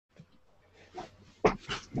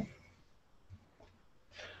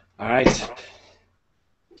All right,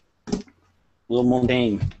 little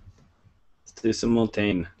Montaigne. Let's do some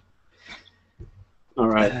Montaigne. All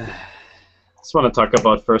right. Just want to talk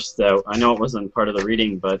about first. I know it wasn't part of the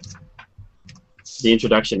reading, but the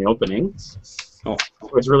introduction, the opening. Oh,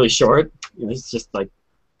 it was really short. It's just like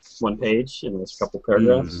one page and there's a couple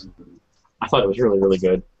paragraphs. I thought it was really, really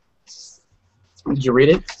good. Did you read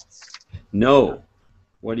it? no.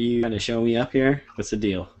 What are you going to show me up here? What's the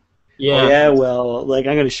deal? Yeah. Oh, yeah, well, like,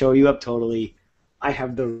 I'm going to show you up totally. I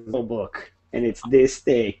have the real book, and it's this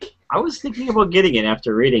thick. I was thinking about getting it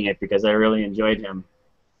after reading it because I really enjoyed him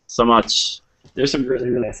so much. There's some really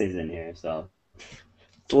good essays in here, so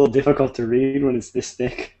it's a little difficult to read when it's this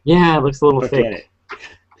thick. Yeah, it looks a little Forget thick.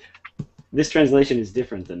 it. This translation is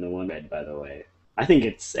different than the one read, by the way. I think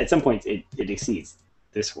it's at some points it exceeds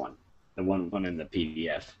this one, the one in the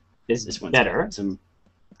PDF. This one's better. got some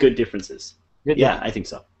good differences. Good. Yeah, I think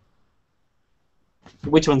so.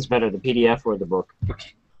 Which one's better, the PDF or the book?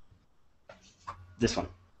 Okay. This one.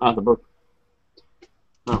 Oh, the book.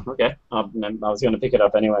 Oh, okay. I was going to pick it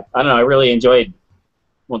up anyway. I don't know. I really enjoyed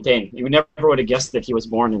Montaigne. You never would have guessed that he was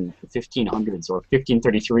born in the 1500s or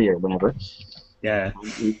 1533 or whenever. Yeah.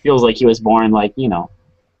 It feels like he was born, like,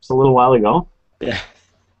 just a little while ago. Yeah.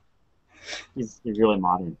 He's really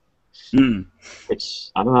modern.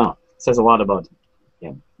 Which, I don't know. Says a lot about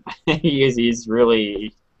him. He's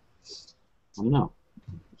really, I don't know.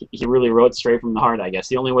 He really wrote straight from the heart, I guess.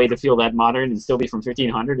 The only way to feel that modern and still be from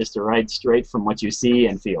 1500 is to write straight from what you see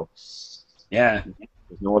and feel. Yeah.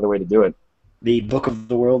 There's no other way to do it. The book of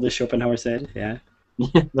the world, as Schopenhauer said. Yeah.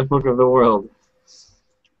 The book of the world.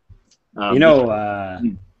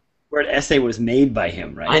 Word essay was made by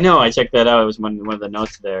him, right? I know. I checked that out. It was one of the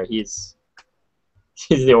notes there. He's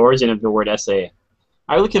the origin of the word essay.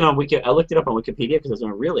 I looked it up on Wikipedia because I was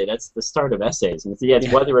going, really, that's the start of essays. And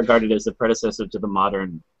it's widely regarded as the predecessor to the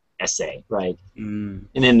modern essay, right? And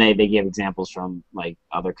then they give examples from like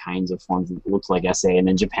other kinds of forms that look like essay. And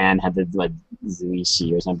then Japan had the like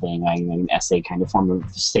zuishi or something, like an essay kind of form of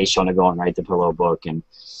seishon go and write the pillow book.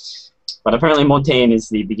 But apparently Montaigne is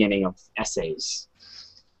the beginning of essays.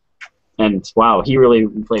 And wow, he really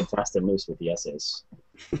played fast and loose with the essays.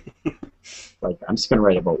 Like, I'm just going to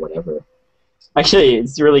write about whatever. Actually,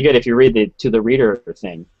 it's really good if you read the To the Reader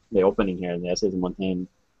thing, the opening here, the Essays of Montaigne.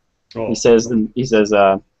 Oh. He says,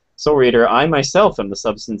 so reader, I myself am the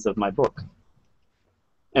substance of my book.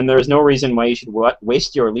 And there is no reason why you should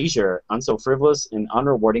waste your leisure on so frivolous and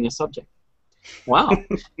unrewarding a subject. Wow.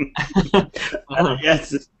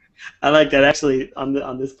 Yes, I like that. Actually,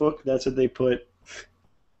 on this book, that's what they put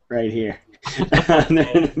right here.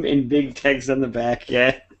 In big text on the back,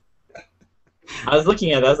 yeah. I was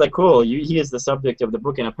looking at it, I was like, cool, he is the subject of the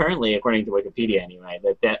book, and apparently, according to Wikipedia anyway,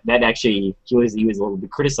 that actually, he was a little bit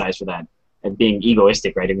criticized for that, as being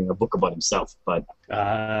egoistic, writing a book about himself, but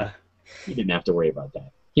he didn't have to worry about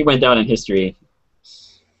that. He went down in history.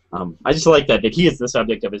 I just like that he is the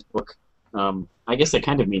subject of his book. I guess that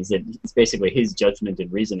kind of means that it's basically his judgment and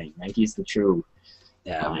reasoning, right? He's the true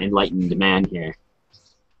enlightened man here.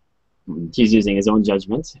 He's using his own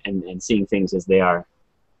judgment and seeing things as they are.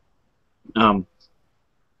 I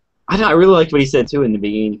really liked what he said too in the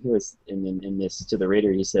beginning. He was in this To the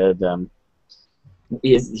Reader. He said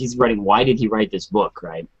he's writing. Why did he write this book?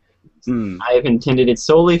 Right. I have intended it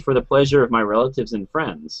solely for the pleasure of my relatives and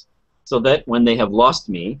friends, so that when they have lost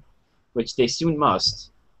me, which they soon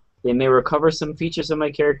must, they may recover some features of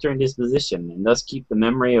my character and disposition, and thus keep the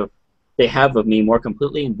memory they have of me more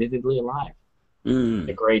completely and vividly alive.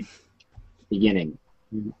 A great beginning.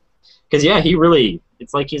 Because he really,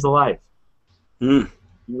 it's like he's alive. He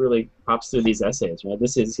really pops through these essays, right?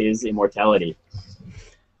 This is his immortality.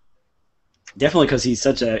 Definitely, because he's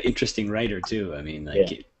such an interesting writer too. I mean, like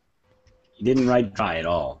he didn't write dry at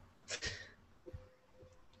all.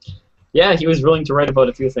 Yeah, he was willing to write about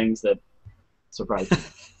a few things that surprised me.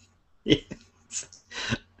 Yes.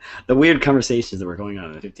 The weird conversations that were going on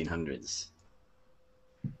in the 1500s.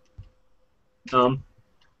 I'm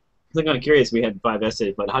kind of curious. We had 5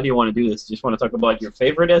 essays, but how do you want to do this? Do you just want to talk about your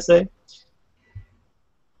favorite essay?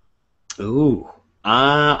 Ooh,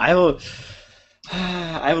 I have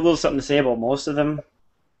a little something to say about most of them.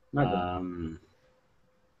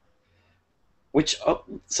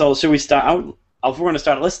 So should we start out? If we're going to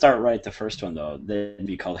start, let's start right at the first one though. That'd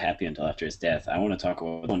be called Happy Until After His Death. I want to talk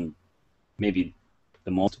about one, maybe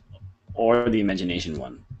the most, or the imagination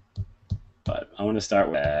one. But I want to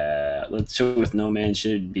start with let's show with No Man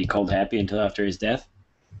Should Be Called Happy Until After His Death.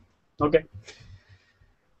 Okay.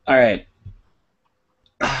 All right.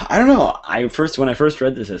 I don't know. When I first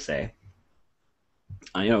read this essay,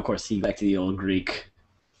 of course, see back to the old Greek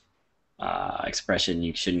expression,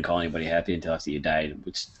 you shouldn't call anybody happy until after you died,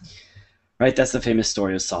 which, right, that's the famous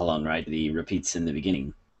story of Solon, right? That he repeats in the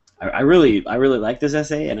beginning. I really like this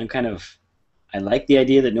essay, and I like the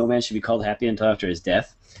idea that no man should be called happy until after his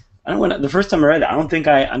death. I don't the first time I read it, I don't think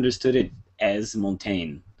I understood it as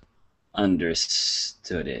Montaigne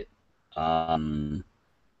understood it.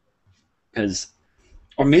 Because,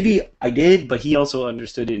 or maybe I did, but he also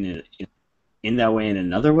understood it in that way in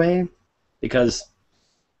another way. Because,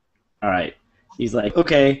 all right, he's like,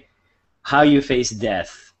 okay, how you face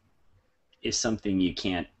death is something you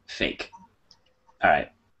can't fake. All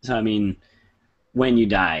right, so I mean, when you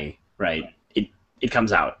die, right, it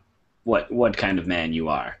comes out what kind of man you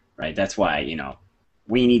are, right? That's why,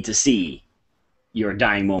 we need to see your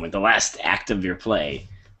dying moment, the last act of your play,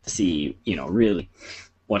 to see, really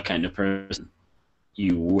what kind of person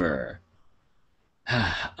you were.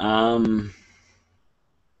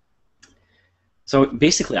 So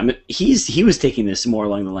basically, he was taking this more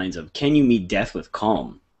along the lines of, can you meet death with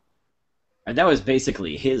calm? And that was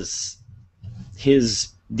basically his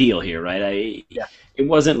deal here, right? Yeah. It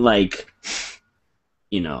wasn't like,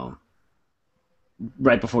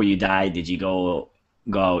 right before you died, did you go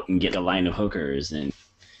out and get a line of hookers and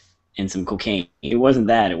some cocaine? It wasn't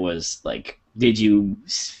that. It was like, did you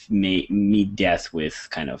meet death with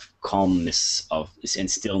kind of calmness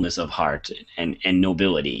and stillness of heart and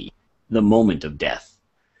nobility, the moment of death?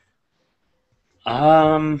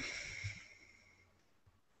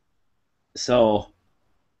 So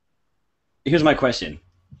here's my question.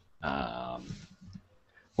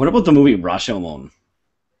 What about the movie Rashomon?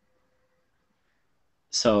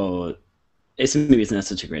 So maybe it's not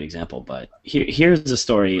such a great example, but here's a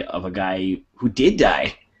story of a guy who did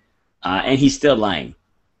die, and he's still lying.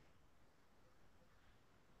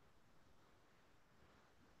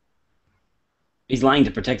 He's lying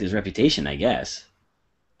to protect his reputation, I guess.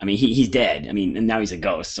 I mean, he's dead. I mean, and now he's a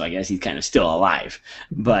ghost, so I guess he's kind of still alive.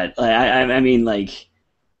 But I mean, like,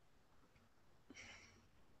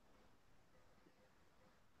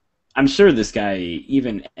 I'm sure this guy,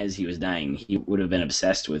 even as he was dying, he would have been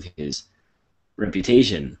obsessed with his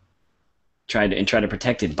reputation, try to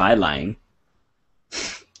protect it by lying,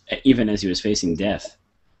 even as he was facing death.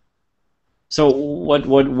 So what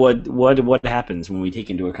happens when we take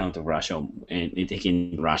into account of Rashomon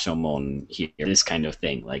here, this kind of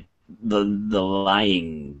thing, like the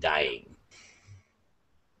lying dying?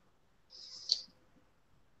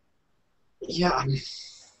 Yeah.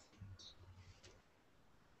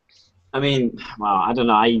 I mean, well, I don't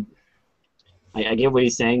know. I get what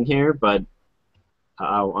he's saying here, but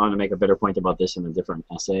I want to make a better point about this in a different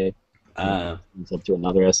essay. It's up to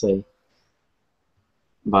another essay.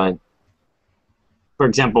 But, for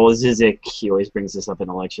example, Zizek, he always brings this up in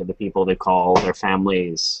a lecture, the people that call their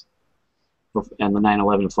families and the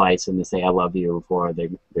 9/11 flights and they say, I love you, before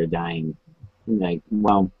they're dying. Like,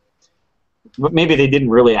 well, maybe they didn't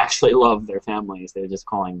really actually love their families. They're just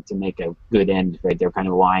calling to make a good end, right? They're kind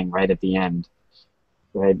of lying right at the end,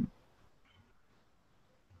 right?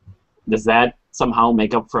 Does that somehow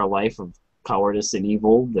make up for a life of cowardice and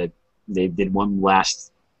evil, that they did one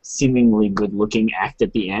last seemingly good-looking act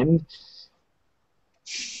at the end?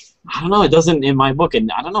 I don't know. It doesn't in my book,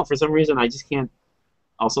 and I don't know, for some reason I just can't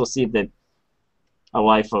also see that a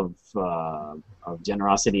life of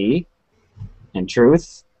generosity and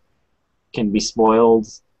truth can be spoiled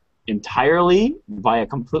entirely by a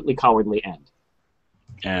completely cowardly end.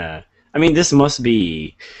 I mean, this must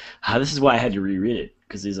be. This is why I had to reread it,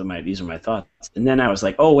 because these are my thoughts. And then I was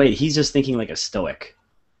like, oh wait, he's just thinking like a Stoic.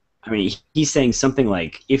 I mean, he's saying something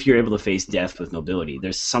like, if you're able to face death with nobility,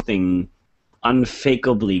 there's something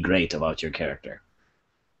unfakeably great about your character,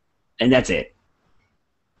 and that's it.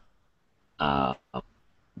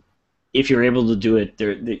 If you're able to do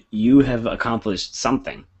it, you have accomplished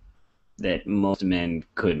something that most men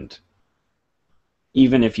couldn't,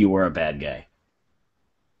 even if you were a bad guy.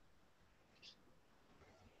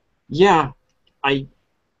 Yeah, I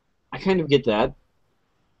kind of get that,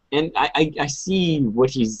 and I see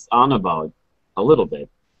what he's on about a little bit,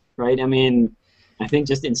 right? I mean, I think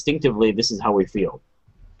just instinctively this is how we feel.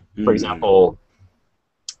 For example,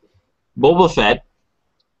 Boba Fett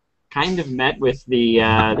kind of met with the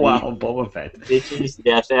Boba Fett, bitchiest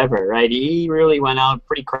death ever, right? He really went out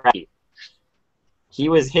pretty crappy. He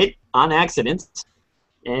was hit on accident,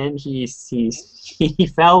 and he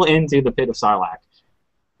fell into the pit of Sarlacc.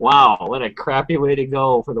 Wow, what a crappy way to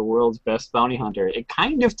go for the world's best bounty hunter. It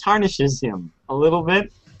kind of tarnishes him a little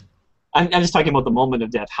bit. I'm just talking about the moment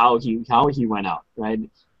of death, how he went out, right?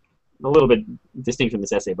 A little bit distinct from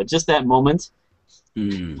this essay, but just that moment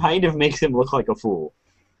kind of makes him look like a fool.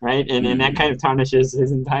 right? And that kind of tarnishes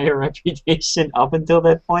his entire reputation up until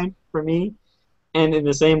that point for me. And in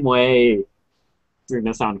the same way, it's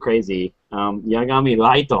gonna sound crazy, Yagami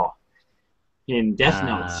Laito in Death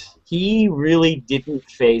Note, he really didn't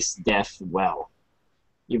face death well.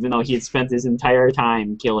 Even though he had spent his entire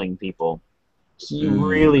time killing people, he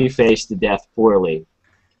really faced death poorly.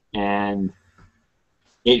 And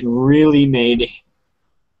it really made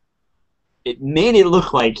it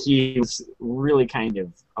look like he was really kind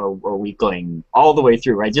of a weakling all the way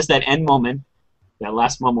through, right? Just that end moment, that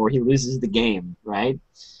last moment where he loses the game, right?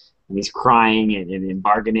 And he's crying and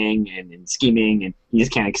bargaining and scheming, and he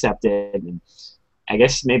just can't accept it. And I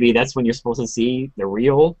guess maybe that's when you're supposed to see the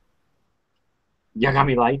real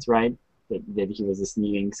Yagami Light, right? That he was a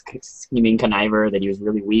scheming conniver, that he was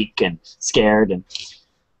really weak and scared, and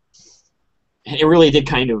it really did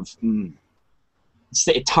kind of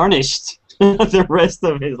it tarnished the rest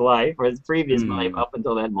of his life, or his previous life up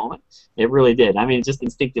until that moment. It really did. I mean, just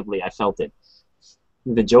instinctively, I felt it.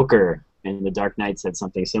 The Joker in The Dark Knight said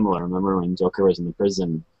something similar. Remember when Joker was in the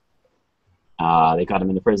prison? They got him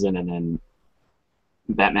in the prison, and then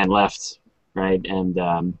Batman left, right?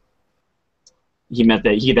 And he met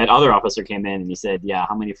that other officer came in, and he said, "Yeah,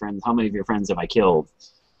 how many of your friends have I killed?"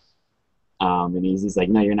 And he's like,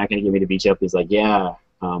 "No, you're not going to get me to beat you up." He's like, "Yeah."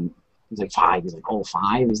 He's like, 5. He's like, "Oh,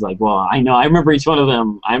 5?" He's like, "Well, I know. I remember each one of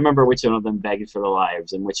them. I remember which one of them begged for their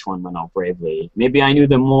lives and which one went out bravely. Maybe I knew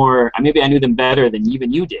them more. Maybe I knew them better than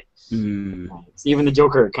even you did." So even the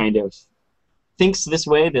Joker kind of thinks this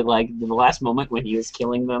way, that like in the last moment when he was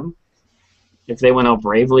killing them, if they went out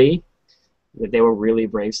bravely, that they were really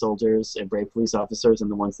brave soldiers and brave police officers,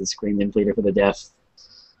 and the ones that screamed and pleaded for the death,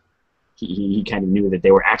 he kind of knew that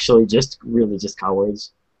they were actually just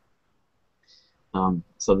cowards.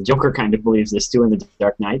 So the Joker kind of believes this too in The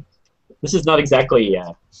Dark Knight. This is not exactly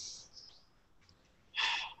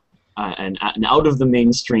an out of the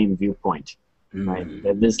mainstream viewpoint, right?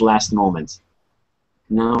 This last moment.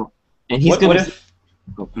 No, and he's going to.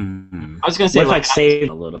 I was going to say, what if I save him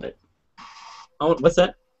a little bit? Oh, what's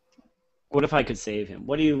that? What if I could save him?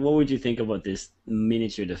 What would you think about this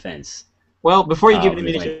miniature defense? Well, before you give the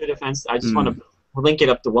miniature defense, I just want to link it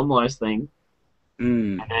up to one last thing,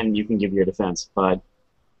 and then you can give your defense. But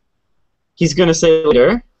he's going to say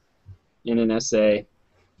later in an essay,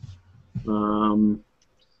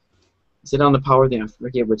 is it on the power thing? I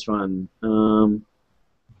forget which one.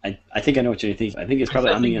 I think I know what you're thinking. I think it's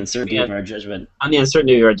probably on the uncertainty of our judgment. On the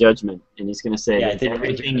uncertainty of our judgment, and he's going to say that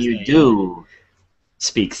everything you do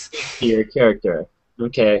speaks to your character.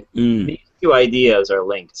 Okay, these two ideas are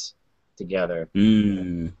linked together.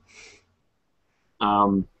 And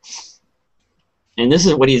this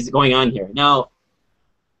is what he's going on here. Now,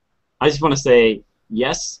 I just want to say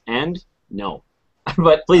yes and no,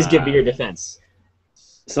 but please give me your defense.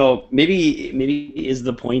 So maybe is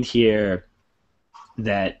the point here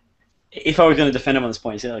that if I was going to defend him on this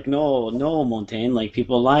point, say like, no, Montaigne, like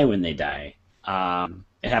people lie when they die.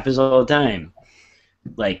 It happens all the time.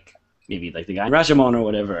 Like maybe like the guy in Rashomon or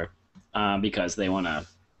whatever, because they want to,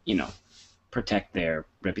 protect their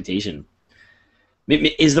reputation.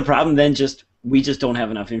 Is the problem then we just don't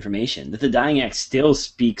have enough information? That the Dying Act still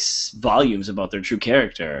speaks volumes about their true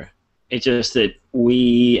character. It's just that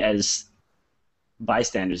we as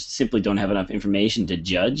bystanders simply don't have enough information to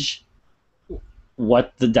judge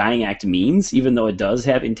what the Dying Act means, even though it does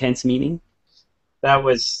have intense meaning. That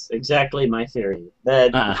was exactly my theory.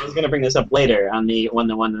 That I was going to bring this up later on the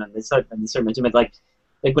one on the certain mention,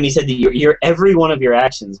 like when he said that your every one of your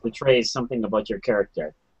actions betrays something about your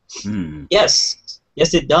character. Yes,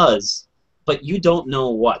 it does, but you don't know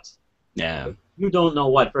what. Yeah. You don't know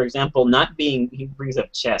what. For example, he brings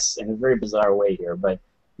up chess in a very bizarre way here, but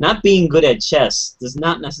not being good at chess does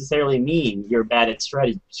not necessarily mean you're bad at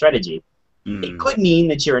strategy. It could mean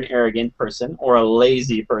that you're an arrogant person or a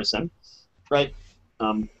lazy person, right?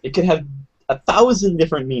 It could have 1,000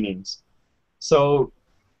 different meanings. So,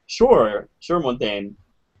 sure, Montaigne,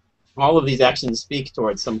 all of these actions speak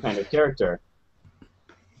towards some kind of character.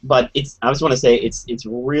 But I just want to say it's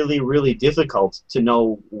really, really difficult to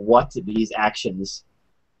know what these actions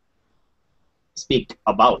speak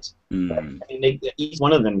about. I mean, each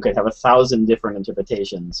one of them could have 1,000 different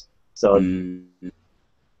interpretations. So, in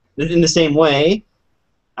the same way,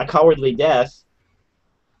 a cowardly death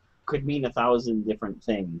could mean 1,000 different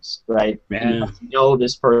things, right? Yeah. You have to know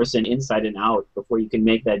this person inside and out before you can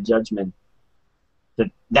make that judgment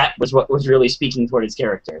that was what was really speaking toward his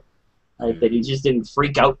character. Right? That he just didn't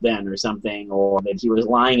freak out then or something, or that he was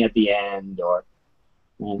lying at the end, or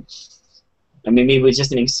I mean, he was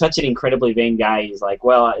just such an incredibly vain guy. He's like,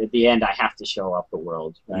 well, at the end, I have to show off the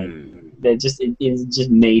world, right? That just it's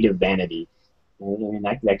just made of vanity. I mean,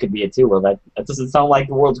 that could be it too. Well, that doesn't sound like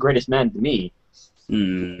the world's greatest man to me.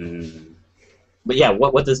 But yeah,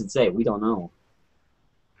 what does it say? We don't know.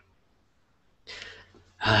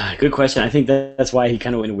 Good question. I think that's why he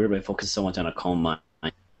kind of, in a weird way, focused so much on a calm mind,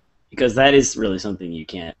 because that is really something you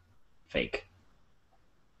can't fake.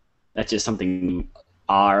 That's just something you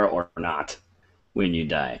are or not when you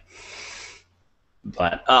die.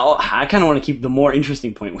 But I kind of want to keep the more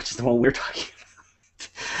interesting point, which is the one we're talking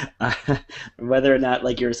about. Whether or not,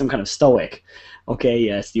 like, you're some kind of stoic. Okay,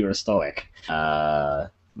 yes, you're a stoic.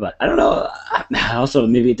 But I don't know. Also,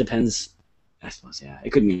 maybe it depends. I suppose, yeah.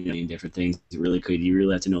 It could mean many different things. It really could. You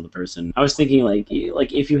really have to know the person. I was thinking, like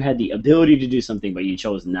if you had the ability to do something, but you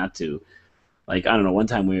chose not to. Like, I don't know, one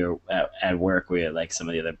time we were at work, we had, like, some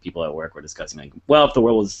of the other people at work were discussing, like, well, if the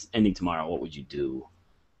world was ending tomorrow, what would you do?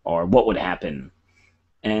 Or what would happen?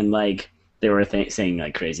 And, like, they were saying,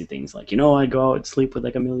 like, crazy things, like, I'd go out and sleep with,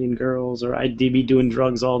 like, 1,000,000 girls, or I'd be doing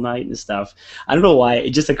drugs all night and stuff. I don't know why.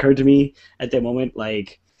 It just occurred to me at that moment,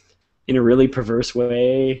 like, in a really perverse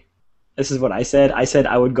way. This is what I said. I said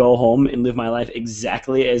I would go home and live my life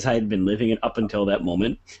exactly as I had been living it up until that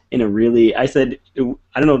moment. I said,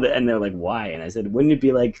 I don't know, and they're like, why? And I said, wouldn't it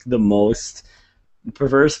be like the most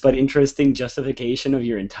perverse but interesting justification of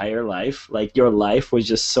your entire life? Like, your life was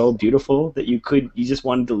just so beautiful that you just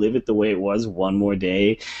wanted to live it the way it was one more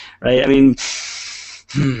day, right? I mean,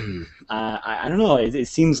 I don't know. It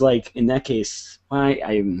seems like in that case,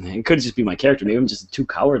 it could just be my character. Maybe I'm just too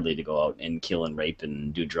cowardly to go out and kill and rape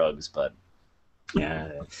and do drugs. But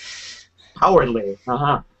yeah, cowardly.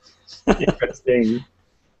 Interesting.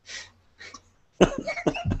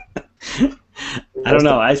 I don't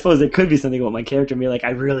know. I suppose there could be something about my character. Be like, I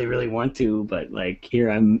really, really want to, but like here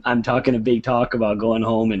I'm talking a big talk about going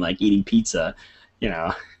home and like eating pizza,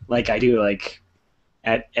 like I do like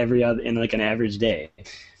at every other in like an average day.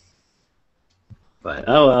 But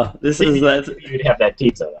oh well, you'd have that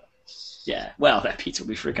pizza though. Yeah, well, that pizza would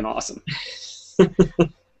be freaking awesome.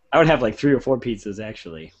 I would have like 3 or 4 pizzas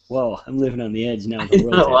actually. Whoa, I'm living on the edge now.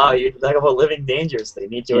 Wow, you talk about living dangerously.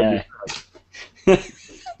 Need to. Yeah.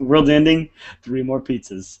 World's ending. 3 more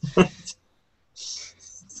pizzas.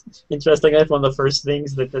 Interesting. That's one of the first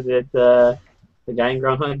things that the guy in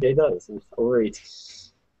Groundhog Day does. Great.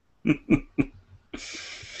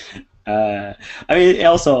 I mean,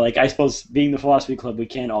 also, like, I suppose being the philosophy club, we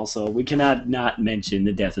cannot not mention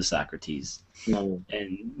the death of Socrates. No.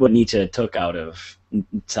 And what Nietzsche took out of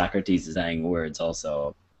Socrates' dying words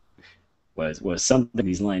also was something,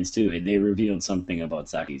 these lines too. They revealed something about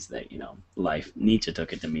Socrates that, life, Nietzsche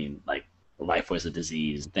took it to mean, like, life was a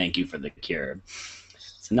disease. Thank you for the cure.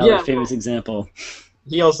 It's another famous example.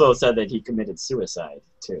 He also said that he committed suicide,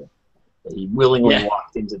 too. That he willingly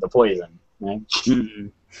walked into the poison, right? Mm-hmm.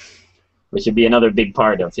 Which would be another big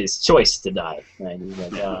part of his choice to die. Right? He's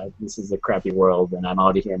like, this is a crappy world, and I'm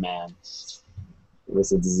out of here, man. It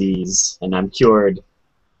was a disease, and I'm cured.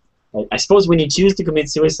 I suppose when you choose to commit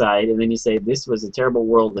suicide, and then you say, this was a terrible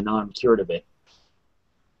world, and now I'm cured of it.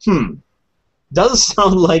 Does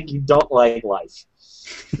sound like you don't like life.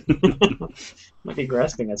 Might be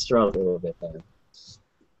grasping at straws a little bit there.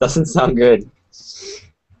 Doesn't sound good.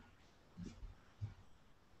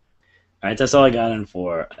 All right, that's all I got in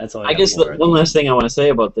for. That's all. I guess one last thing I want to say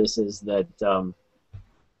about this is that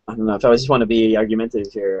I don't know if I just want to be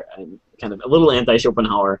argumentative here. I'm kind of a little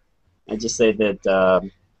anti-Schopenhauer. I just say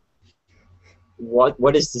that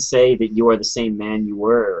what is to say that you are the same man you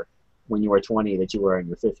were when you were 20 that you were when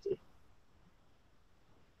you were 50?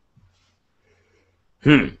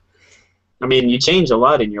 I mean, you change a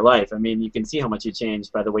lot in your life. I mean, you can see how much you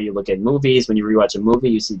changed by the way you look at movies. When you rewatch a movie,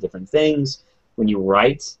 you see different things. When you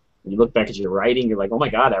write, when you look back at your writing, you're like, oh my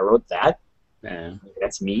God, I wrote that? Yeah.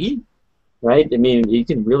 That's me? Right? I mean, you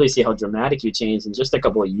can really see how dramatic you changed in just a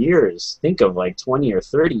couple of years. Think of like 20 or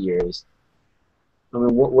 30 years. I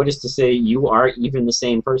mean, what is to say you are even the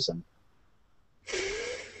same person?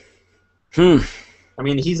 I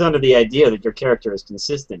mean, he's under the idea that your character is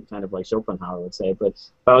consistent, kind of like Schopenhauer would say. But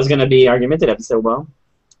if I was going to be argumentative, I'd say, well,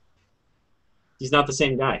 he's not the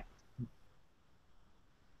same guy.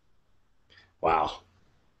 Wow.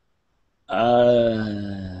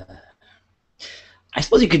 I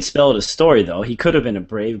suppose you could spell it a story, though. He could have been a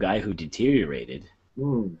brave guy who deteriorated. I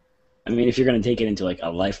mean, if you're going to take it into like a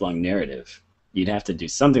lifelong narrative, you'd have to do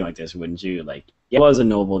something like this, wouldn't you? Like, he was a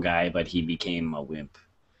noble guy, but he became a wimp.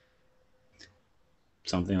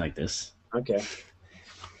 Something like this. Okay.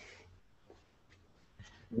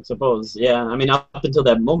 I suppose, yeah. I mean, up until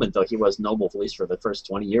that moment, though, he was noble, at least for the first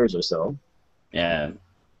 20 years or so. Yeah,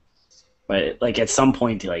 but like at some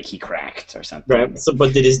point, like he cracked or Right. something. So,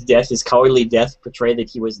 but did his death, his cowardly death, portray that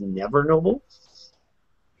he was never noble?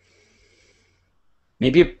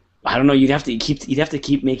 Maybe I don't know. You'd have to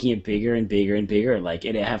keep making it bigger and bigger and bigger. Like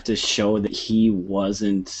it'd have to show that he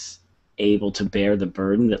wasn't able to bear the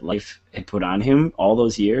burden that life had put on him all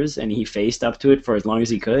those years, and he faced up to it for as long as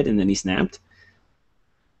he could, and then he snapped.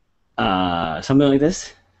 Something like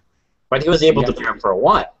this. But he was able You to have to, bear him for a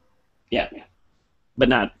while. yeah, but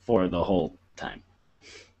not for the whole time.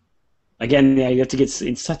 Again, yeah, you have to get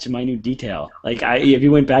in such minute detail. Like if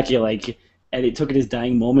you went back, you're like, and it took at his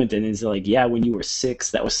dying moment, and it's like, yeah, when you were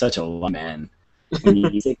 6, that was such a long man. When you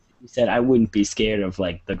were 6, you said I wouldn't be scared of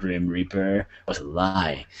like the Grim Reaper. It was a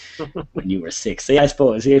lie. When you were 6, so yeah, I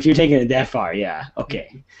suppose if you're taking it that far, yeah,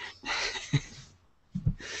 okay.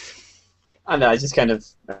 I don't know. I just kind of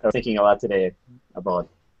thinking a lot today about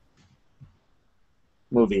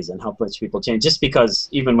movies and how much people change. Just because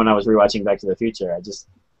even when I was rewatching Back to the Future, I just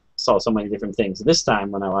saw so many different things this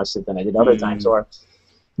time when I watched it than I did other times. Or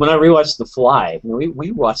when I rewatched The Fly,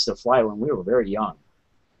 we watched The Fly when we were very young.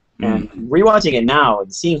 And rewatching it now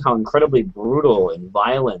and seeing how incredibly brutal and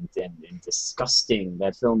violent and disgusting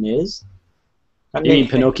that film is. You mean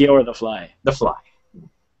Pinocchio or The Fly? The Fly.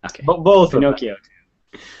 Okay. Both Pinocchio.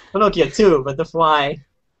 Pinocchio too, but The Fly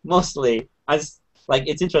mostly. Like,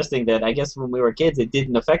 it's interesting that I guess when we were kids it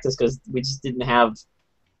didn't affect us because we just didn't have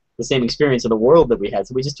the same experience of the world that we had,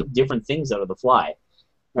 so we just took different things out of The Fly,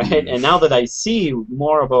 right? And now that I see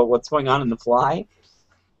more about what's going on in The Fly,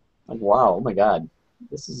 I'm like, wow, oh my God,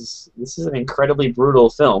 this is an incredibly brutal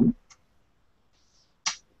film.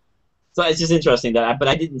 So it's just interesting but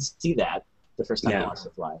I didn't see that the first time I watched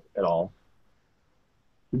The Fly at all.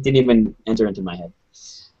 It didn't even enter into my head.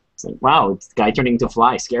 It's like, wow, it's the guy turning into a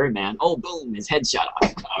fly, scary man. Oh, boom, his head shot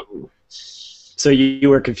off. Oh. So you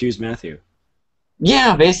were confused, Matthew?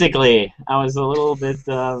 Yeah, basically. I was a little bit,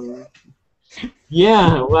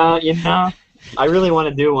 yeah, well, I really want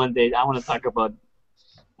to do one day, I want to talk about,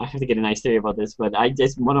 I have to get a nice theory about this, but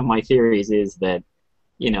one of my theories is that,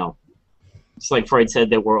 just like Freud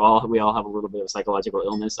said that we all have a little bit of psychological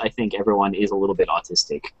illness, I think everyone is a little bit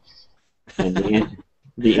autistic. And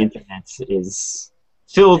the internet is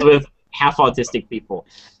filled with half autistic people.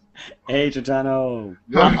 Hey, Giordano.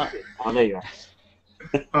 Oh, there you are.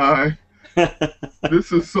 Hi.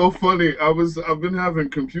 This is so funny. I've been having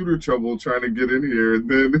computer trouble trying to get in here, and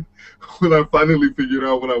then when I finally figured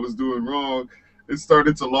out what I was doing wrong, it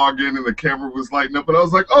started to log in and the camera was lighting up, and I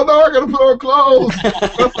was like, "Oh no, I gotta put on clothes."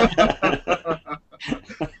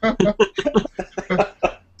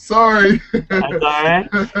 Sorry. That's all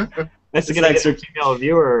right. That's a good idea for female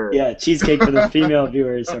viewer. Yeah, cheesecake for the female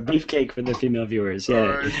viewers, or beefcake for the female viewers. Yeah.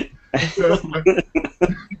 Right.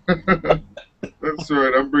 That's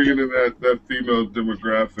right. I'm bringing in that female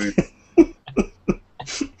demographic.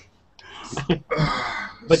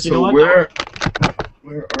 But you know what? Where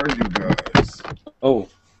are you guys? Oh,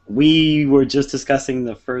 we were just discussing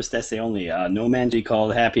the first essay only. No man to be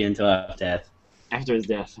called happy until after death. After his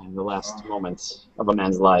death, and the last moments of a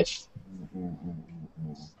man's life.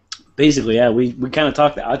 Basically, yeah, we kind of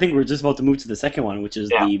talked. I think we're just about to move to the second one, which is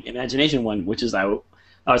the imagination one. Which is I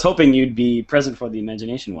was hoping you'd be present for the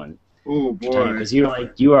imagination one. Oh boy! Because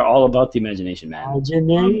you are all about the imagination, man.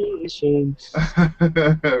 Imagination.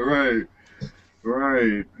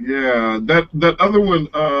 Right. Yeah. That other one.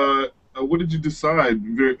 What did you decide?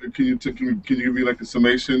 Can you give me like a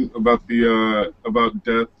summation about the about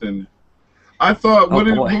death and? I thought. What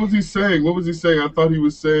was he saying? What was he saying? I thought he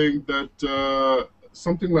was saying that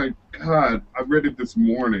something like, God, I read it this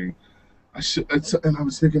morning. And I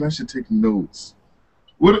was thinking I should take notes.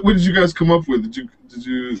 What did you guys come up with? Did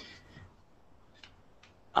you?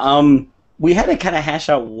 We had to kind of hash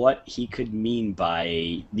out what he could mean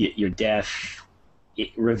by your death.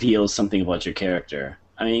 It reveals something about your character.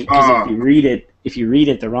 I mean, because if you read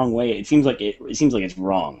it the wrong way, it seems like it's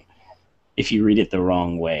wrong. If you read it the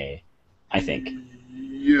wrong way, I think.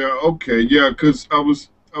 Yeah. Okay. Yeah. Because I was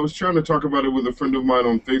trying to talk about it with a friend of mine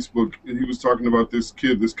on Facebook, and he was talking about this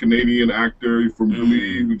kid, this Canadian actor from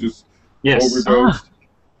Glee, who just overdosed.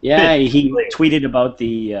 Yeah, he tweeted about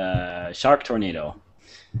the shark tornado.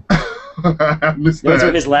 I missed that. Those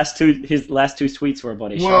are his last two tweets were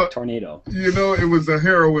about a shark tornado. It was a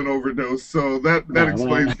heroin overdose, so that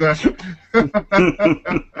explains that.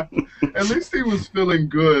 At least he was feeling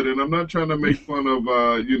good, and I'm not trying to make fun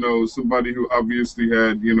of somebody who obviously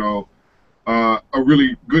had a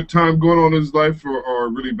really good time going on in his life or a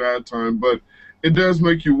really bad time, but it does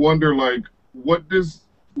make you wonder, like, what does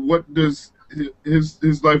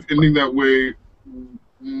his life ending that way,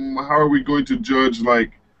 how are we going to judge,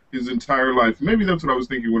 like, his entire life. Maybe that's what I was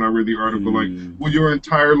thinking when I read the article. Like, Mm. will your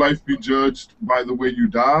entire life be judged by the way you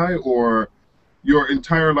die, or your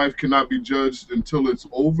entire life cannot be judged until it's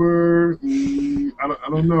over? I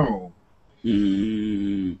don't know.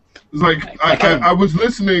 Mm. It's like I kind I was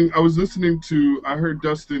listening. To. I heard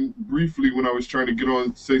Dustin briefly when I was trying to get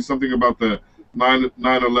on, say something about the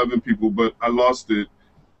 9/11 people, but I lost it.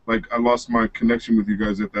 Like, I lost my connection with you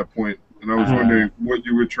guys at that point, and I was wondering what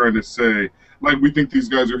you were trying to say. Like, we think these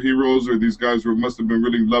guys are heroes, or these guys must have been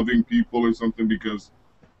really loving people or something because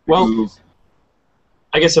Well, of those.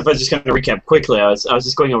 I guess if I was just going to recap quickly, I was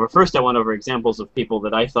just going over, first I went over examples of people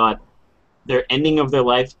that I thought their ending of their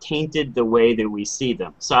life tainted the way that we see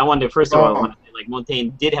them. So I wanted to, first of all, I wanted to say, like, Montaigne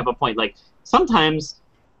did have a point. Like, sometimes,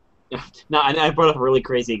 now, and I brought up a really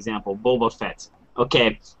crazy example, Boba Fett.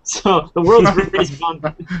 Okay, so the world's greatest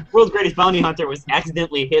bounty hunter was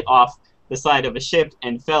accidentally hit off the side of a ship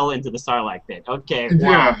and fell into the Sarlacc pit. Okay,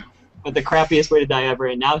 wow. Yeah. But the crappiest way to die ever,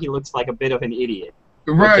 and now he looks like a bit of an idiot.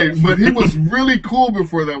 Right, Okay. but he was really cool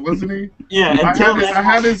before that, wasn't he? Yeah, I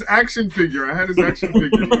had his action figure. When I was a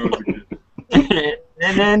kid.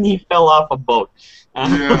 and then he fell off a boat.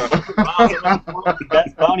 Yeah. Wow,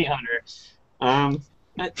 that's bounty hunter.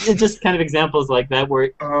 It's just kind of examples like that where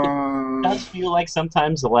it does feel like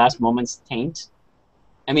sometimes the last moments taint.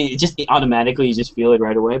 I mean, automatically you just feel it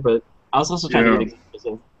right away. But I was also trying to get examples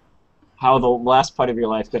of how the last part of your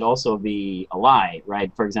life could also be a lie,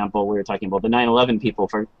 right? For example, we were talking about the 9/11 people.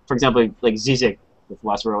 For example, like Zizek, the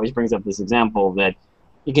philosopher, always brings up this example that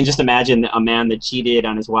you can just imagine a man that cheated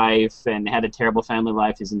on his wife and had a terrible family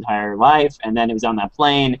life his entire life, and then he was on that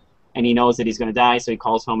plane, and he knows that he's going to die, so he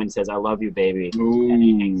calls home and says, "I love you, baby." Ooh. And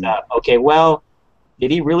he hangs up. Okay, well,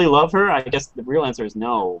 did he really love her? I guess the real answer is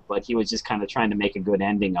no, but he was just kind of trying to make a good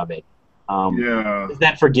ending of it. Does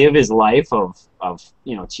that forgive his life of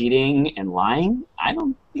cheating and lying? I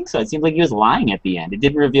don't think so. It seemed like he was lying at the end. It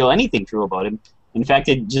didn't reveal anything true about him. In fact,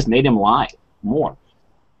 it just made him lie more.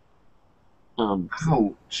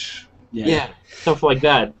 Ouch. Yeah, stuff like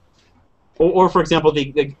that. Or for example,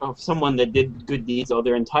 someone that did good deeds all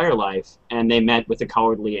their entire life and they met with a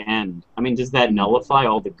cowardly end. I mean, does that nullify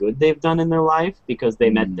all the good they've done in their life because they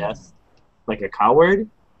met death like a coward?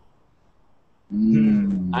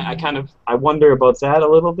 I wonder about that a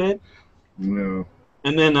little bit. Yeah.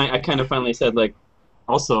 And then I kind of finally said, like,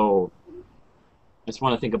 also, I just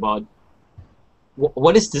want to think about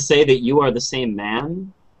what is to say that you are the same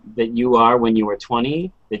man that you are when you were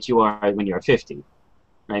 20 that you are when you are 50.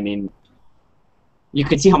 I mean, you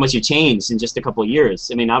can see how much you changed in just a couple of years.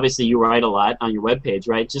 I mean, obviously you write a lot on your webpage,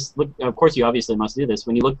 right? Just look. Of course, you obviously must do this.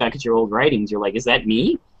 When you look back at your old writings, you're like, is that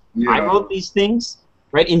me? Yeah. I wrote these things,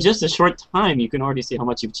 right? In just a short time, you can already see how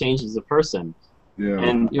much you've changed as a person. Yeah.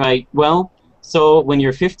 And you're like, well, so when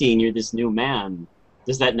you're 50 and you're this new man,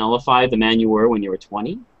 does that nullify the man you were when you were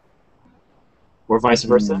 20? Or vice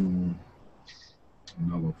versa?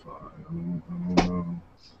 Nullify. I don't know.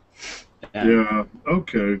 Yeah.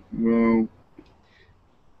 Okay. Well.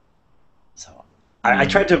 So I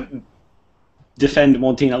tried to defend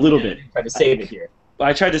Montaigne a little bit. Try to save it here.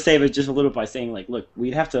 I tried to save it just a little by saying, like, look,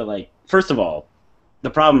 we'd have to, like, first of all, the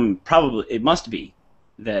problem it must be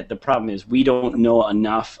that the problem is we don't know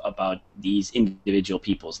enough about these individual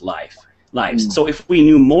people's lives. So if we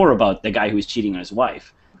knew more about the guy who was cheating on his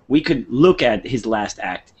wife, we could look at his last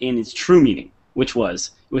act in its true meaning, which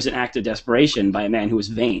was it was an act of desperation by a man who was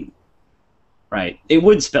vain. Right? It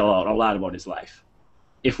would spell out a lot about his life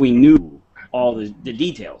if we knew all the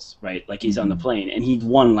details, right? Like he's on the plane and he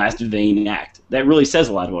one last vain act. That really says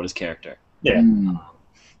a lot about his character. Yeah.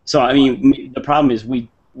 So I mean, the problem is we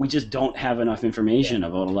just don't have enough information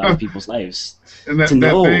about a lot of people's lives And that, to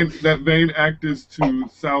know. that vain act is to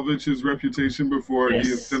salvage his reputation before he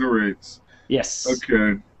incinerates. Yes.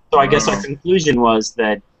 Okay. So I guess our conclusion was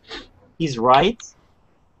that he's right,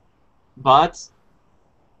 but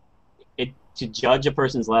to judge a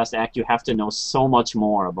person's last act, you have to know so much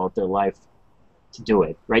more about their life to do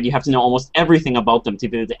it, right? You have to know almost everything about them to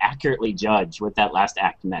be able to accurately judge what that last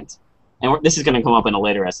act meant. And this is going to come up in a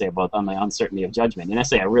later essay on the uncertainty of judgment, an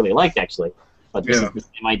essay I really liked, actually. But this is the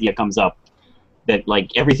same idea comes up, that,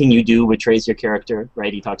 like, everything you do betrays your character,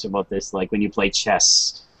 right? He talks about this, like, when you play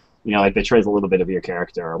chess, it betrays a little bit of your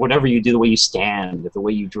character. Or whatever you do, the way you stand, the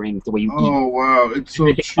way you drink, the way you eat. Oh, wow. It's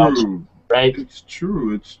so true. Right? It's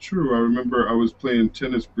true. It's true. I remember I was playing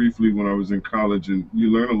tennis briefly when I was in college, and you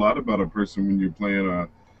learn a lot about a person when you're playing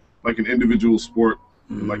like an individual sport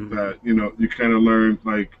like that. You kind of learn,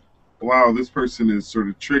 like, wow, this person is sort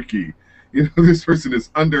of tricky. This person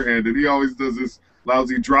is underhanded. He always does this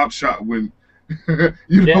lousy drop shot when, when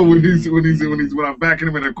I'm backing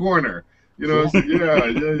him in a corner. You know,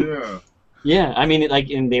 yeah. Yeah, I mean, like,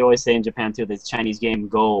 and they always say in Japan too, this Chinese game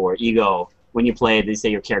Go or Ego. When you play, they say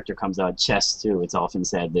your character comes out. Chess too. It's often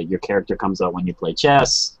said that your character comes out when you play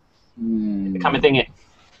chess. The common thing.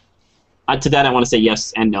 To that, I want to say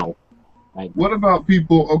yes and no. Right? What about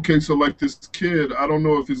people? Okay, so like this kid, I don't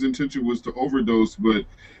know if his intention was to overdose, but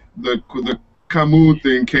the Camus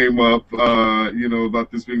thing came up. You know, about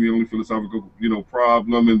this being the only philosophical, you know,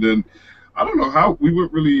 problem, and then I don't know how we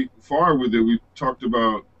went really far with it. We talked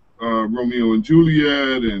about Romeo and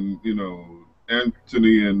Juliet, and you know,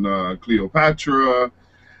 Antony and Cleopatra,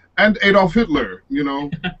 and Adolf Hitler. You know,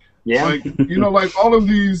 Yeah. like you know, like all of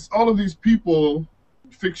these people,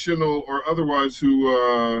 fictional or otherwise, who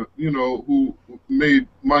you know, who made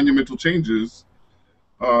monumental changes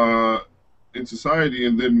in society,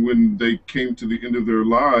 and then when they came to the end of their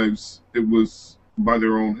lives, it was by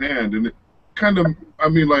their own hand, and it kind of, I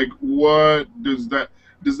mean, like, what does that?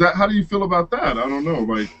 How do you feel about that? I don't know.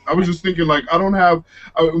 Like, I was just thinking, like, I don't have.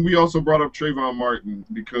 We also brought up Trayvon Martin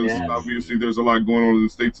because obviously there's a lot going on in the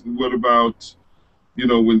States. What about, you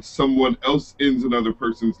know, when someone else ends another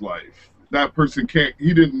person's life? That person can't.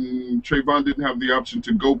 Trayvon didn't have the option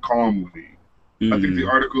to go calmly. I think the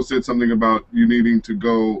article said something about you needing to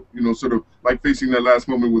go, you know, sort of like facing that last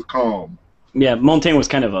moment with calm. Yeah, Montaigne was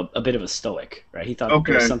kind of a bit of a stoic, right? He thought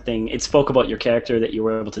there was Okay. something. It spoke about your character that you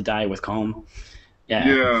were able to die with calm. Yeah.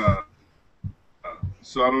 Yeah.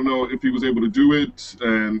 So I don't know if he was able to do it,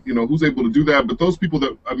 and you know who's able to do that. But those people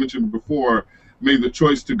that I mentioned before made the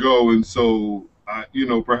choice to go, and so you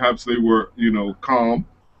know, perhaps they were, you know, calm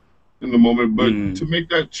in the moment. But to make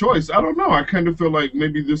that choice, I don't know. I kind of feel like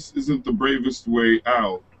maybe this isn't the bravest way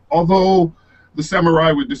out. Although the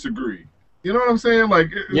samurai would disagree. You know what I'm saying? Like,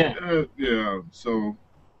 yeah. So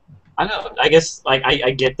I know. I guess like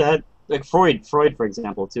I get that. Like Freud, for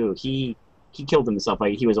example, too. He killed himself.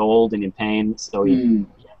 Like he was old and in pain, so he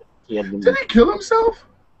had. Did he kill himself?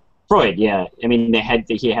 Freud, yeah. I mean,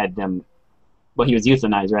 he had them. Well, he was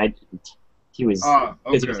euthanized, right? He was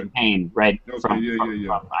because he was in pain, right? Okay,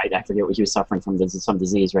 I forget what he was suffering from, some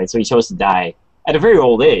disease, right? So he chose to die at a very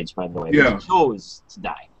old age, by the way. Yeah. He chose to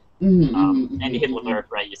die. And Hitler,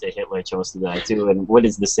 right? You say Hitler chose to die too. And what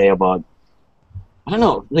does this say about? I don't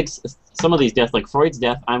know. Like some of these deaths, like Freud's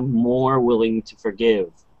death, I'm more willing to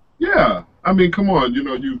forgive. Yeah, I mean, come on, you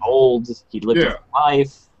know, old. He lived his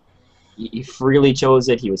life. He freely chose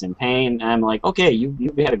it. He was in pain. And I'm like, okay,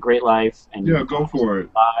 you had a great life, and go for it.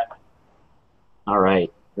 All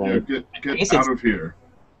right. Yeah, get out of here.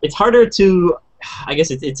 It's harder to, I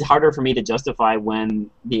guess it's harder for me to justify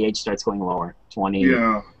when the age starts going lower, 20,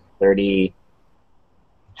 30.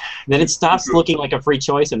 Then it stops looking like a free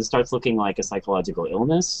choice and it starts looking like a psychological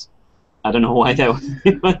illness. I don't know why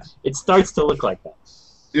that. It starts to look like that.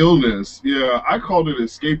 Illness, yeah. I called it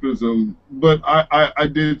escapism, but I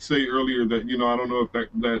did say earlier that, you know, I don't know if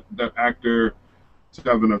that actor is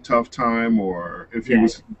having a tough time or if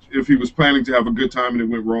he was planning to have a good time and it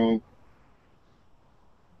went wrong.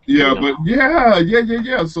 Yeah, but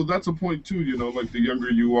yeah. So that's a point too, you know, like the younger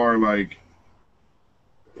you are, like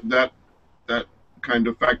that kind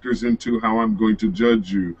of factors into how I'm going to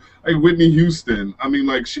judge you. Like Whitney Houston, I mean,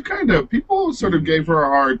 like people sort of gave her a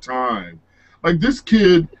hard time. Like this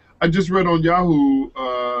kid, I just read on Yahoo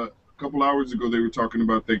a couple hours ago, they were talking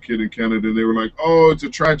about that kid in Canada, and they were like, oh, it's a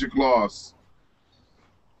tragic loss.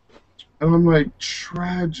 And I'm like,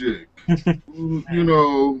 tragic? You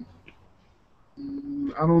know,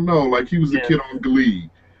 I don't know. Like, he was the kid on Glee.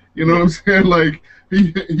 You know what I'm saying? Like,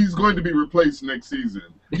 he's going to be replaced next season,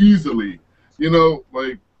 easily. You know,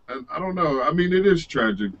 like, I don't know. I mean, it is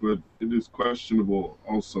tragic, but it is questionable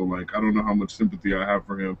also. Like, I don't know how much sympathy I have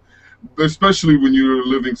for him. Especially when you're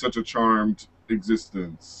living such a charmed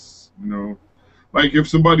existence, you know? Like, if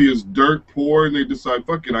somebody is dirt poor and they decide,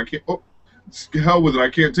 fuck it, I can't, hell with it, I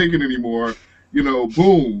can't take it anymore, you know,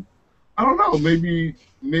 boom. I don't know, maybe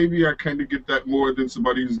I kind of get that more than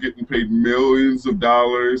somebody who's getting paid millions of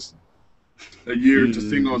dollars a year to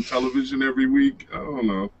sing on television every week. I don't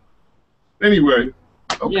know. Anyway,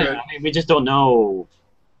 okay. Yeah, I mean, we just don't know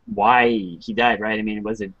why he died, right? I mean,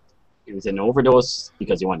 was it an overdose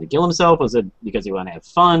because he wanted to kill himself? Was it because he wanted to have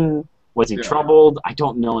fun? Was he troubled? I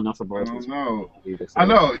don't know enough about it. I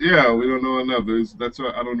know, yeah, we don't know enough. That's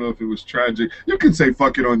why I don't know if it was tragic. You can say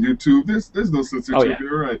fuck it on YouTube. There's no censorship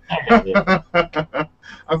here, right?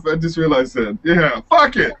 I just realized that. Yeah,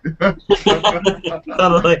 fuck it.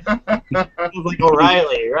 Sounds like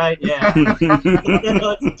O'Reilly, right? Yeah.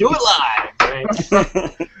 Let's do it live,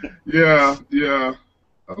 right? Yeah.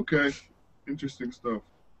 Okay. Interesting stuff.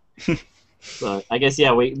 So I guess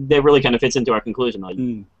that really kind of fits into our conclusion. Like,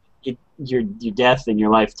 your death and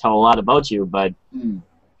your life tell a lot about you, but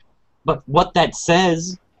what that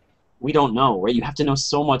says, we don't know, right? You have to know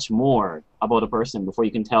so much more about a person before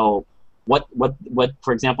you can tell what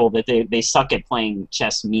for example, that they suck at playing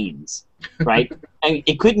chess means, right? And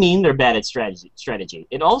it could mean they're bad at strategy.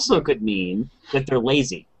 It also could mean that they're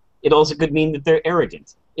lazy. It also could mean that they're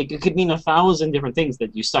arrogant. It could mean 1,000 different things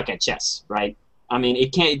that you suck at chess, right? I mean,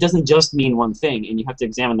 it doesn't just mean one thing, and you have to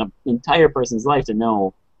examine the entire person's life to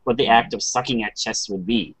know what the act of sucking at chess would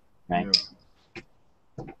be, right?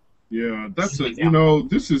 Yeah, that's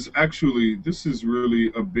this is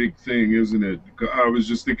really a big thing, isn't it? I was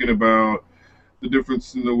just thinking about the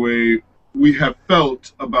difference in the way we have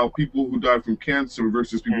felt about people who die from cancer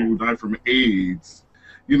versus people who die from AIDS,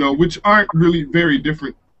 which aren't really very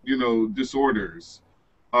different, disorders,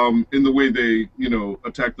 in the way they,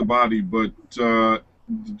 attack the body, but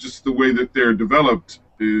just the way that they're developed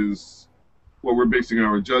is what we're basing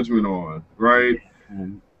our judgment on, right?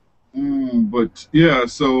 But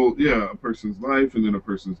a person's life and then a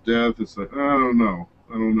person's death. It's like, I don't know.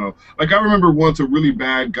 Like, I remember once a really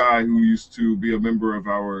bad guy who used to be a member of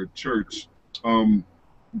our church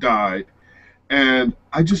died, and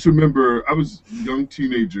I just remember I was a young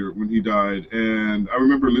teenager when he died, and I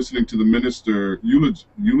remember listening to the minister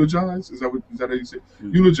eulogize. Is that how you say?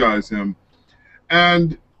 Eulogize him,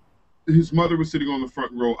 and his mother was sitting on the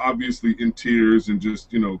front row, obviously in tears and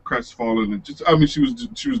just, crestfallen, and she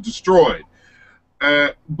was destroyed.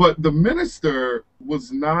 But the minister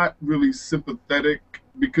was not really sympathetic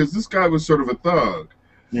because this guy was sort of a thug.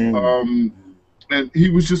 And he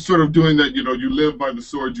was just sort of doing that, you live by the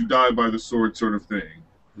sword, you die by the sword sort of thing.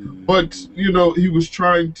 But, he was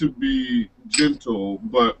trying to be gentle,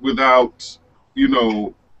 but without,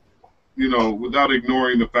 without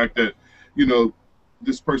ignoring the fact that,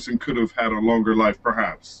 this person could have had a longer life,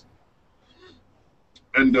 perhaps.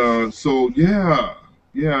 And the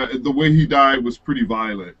way he died was pretty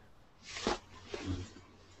violent.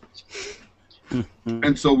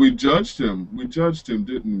 And so we judged him. We judged him,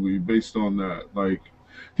 didn't we, based on that? Like,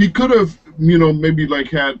 he could have, maybe like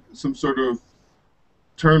had some sort of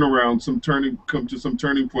turnaround, come to some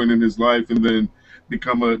turning point in his life, and then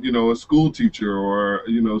become a school teacher, or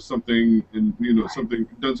something, and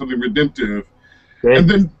done something redemptive.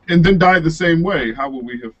 And then die the same way. How would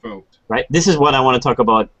we have felt? Right. This is what I want to talk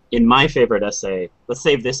about in my favorite essay. Let's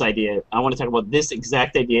save this idea. I want to talk about this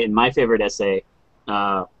exact idea in my favorite essay,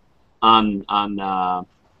 on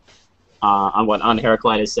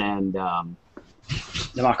Heraclitus and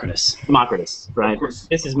Democritus. Democritus, right?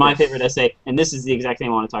 This is my favorite essay, and this is the exact thing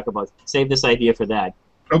I want to talk about. Save this idea for that.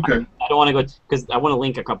 Okay. I don't want to go because I want to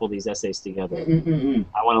link a couple of these essays together.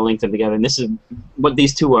 I want to link them together, and this is what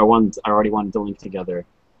these two are ones I already wanted to link together.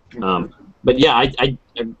 But yeah, I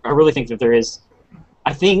really think that there is.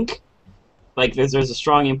 I think, like, there's a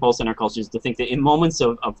strong impulse in our cultures to think that in moments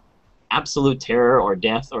of absolute terror or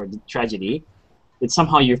death or tragedy, that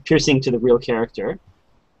somehow you're piercing to the real character,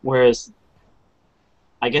 whereas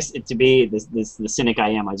I guess to be the cynic I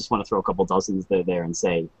am, I just want to throw a couple dozens there and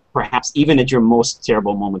say, perhaps even at your most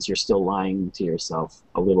terrible moments, you're still lying to yourself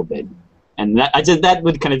a little bit, and that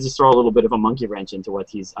would kind of just throw a little bit of a monkey wrench into what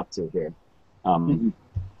he's up to here.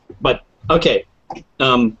 But okay,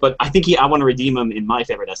 but I think I want to redeem him in my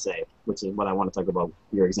favorite essay, which is what I want to talk about.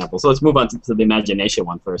 Your example. So let's move on to the imagination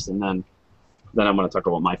one first, and then I want to talk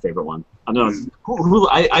about my favorite one. I don't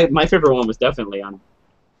know. My favorite one was definitely on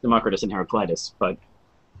Democritus and Heraclitus, but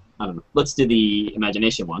I don't know. Let's do the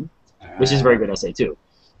imagination one, which is a very good essay too.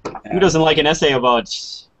 Who doesn't like an essay about?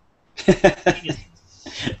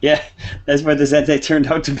 Yeah, that's what this essay turned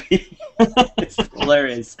out to be. It's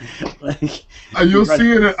hilarious. Like, you'll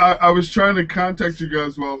see it. I was trying to contact you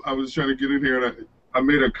guys while I was trying to get in here, and I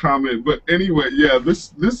made a comment. But anyway, yeah,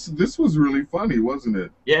 this was really funny, wasn't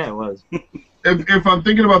it? Yeah, it was. If I'm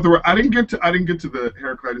thinking about I didn't get to the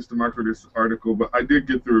Heraclitus Democritus article, but I did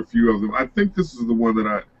get through a few of them. I think this is the one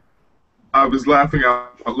that I was laughing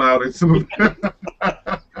out loud at some of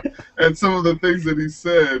at some of the things that he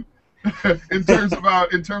said in terms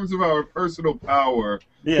of our personal power.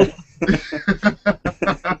 Yeah.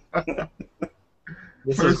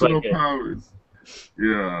 Personal powers.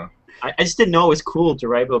 Yeah. I just didn't know it was cool to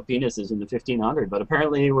write about penises in the 1500s, but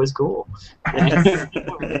apparently it was cool.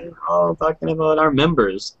 We're all talking about our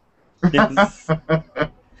members. Yes.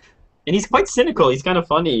 And he's quite cynical. He's kind of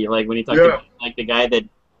funny, like when he talked about like the guy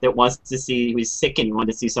that wants to see, who's sick and he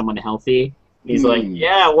wanted to see someone healthy. He's like,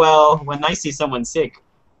 yeah, well, when I see someone sick,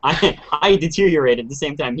 I deteriorate at the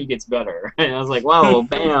same time he gets better. And I was like, wow,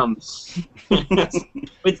 bam.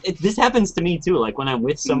 But this happens to me too. Like when I'm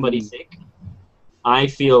with somebody sick, I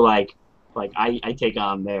feel like like I take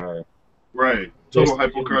on there. Right. Total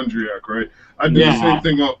There's- hypochondriac, right? I do the same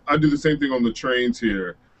thing. I do the same thing on the trains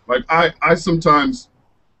here. Like I sometimes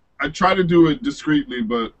I try to do it discreetly,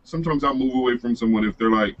 but sometimes I'll move away from someone if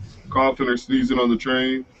they're like coughing or sneezing on the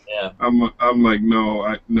train. Yeah. I'm like, no,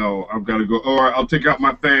 I've got to go. Or I'll take out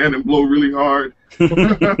my fan and blow really hard.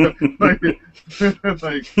 like,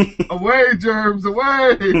 like, away, germs,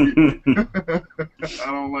 away. I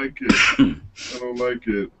don't like it. I don't like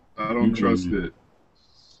it. I don't trust it.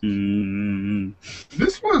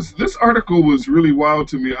 This article was really wild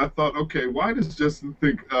to me. I thought, okay, why does Justin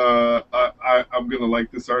think I'm gonna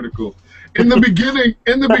like this article? In the beginning,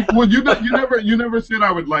 well, you never said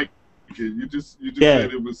I would like it. You just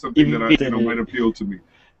said it was something that might appeal to me.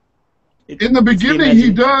 In the beginning,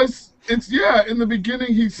 he does. In the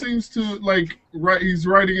beginning, he seems to like he's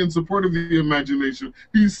writing in support of the imagination.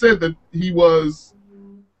 He said that he was.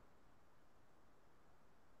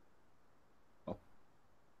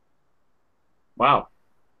 Wow.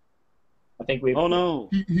 I think we. Oh no.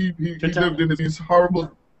 He lived in these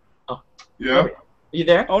horrible. Oh. Yeah. Are you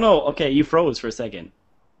there? Oh no. Okay, you froze for a second.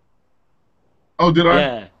 Oh, did I?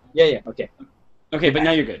 Yeah. Yeah. Okay. Okay, but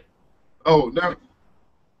now you're good. Oh, now.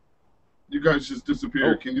 You guys just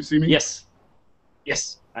disappeared. Oh. Can you see me? Yes.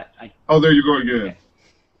 Yes. Oh, there you go again.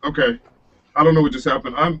 Okay. I don't know what just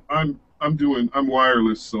happened. I'm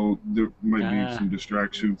wireless, so there might be some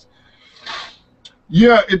distractions.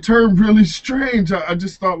 Yeah, it turned really strange. I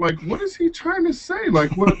just thought, like, what is he trying to say?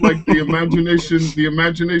 Like, what? Like the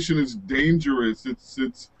imagination is dangerous.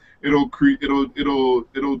 It'll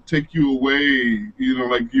take you away. You know,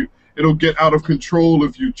 like it'll get out of control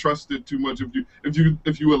if you trust it too much.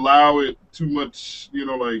 If you allow it too much, you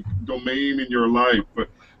know, like domain in your life. But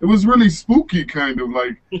it was really spooky, kind of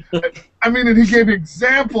like. I mean, and he gave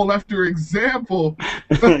example after example.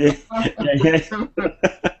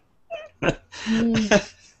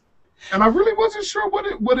 And I really wasn't sure what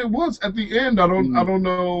it was at the end. I don't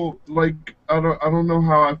know, like I don't know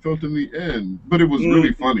how I felt in the end, but it was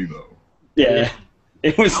really funny though. Yeah,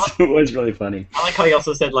 it was really funny. I like how he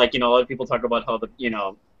also said, like, you know, a lot of people talk about how the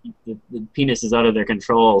penis is out of their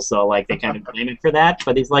control, so like they kind of blame it for that.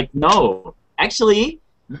 But he's like, no, actually,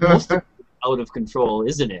 most of it's out of control,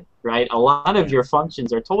 isn't it? Right? A lot of your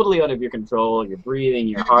functions are totally out of your control. Your breathing,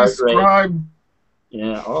 your heart rate.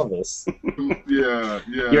 Yeah, all this. Yeah.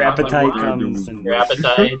 Your appetite comes. Your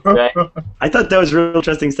appetite, right? I thought that was a real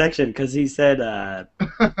interesting section because he said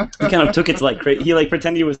he kind of took it to like he like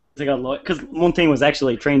pretended he was like a lawyer because Montaigne was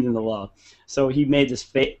actually trained in the law, so he made this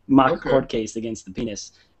mock court case against the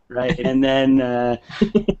penis, right? And then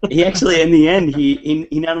he actually, in the end, he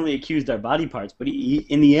not only accused our body parts, but he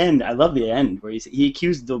in the end, I love the end where he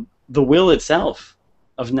accused the will itself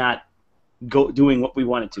of not doing what we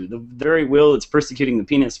wanted to. The very will that's persecuting the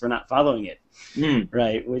penis for not following it,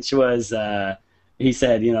 right? Which was, he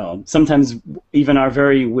said, you know, sometimes even our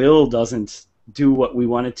very will doesn't do what we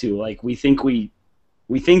want it to. Like we think we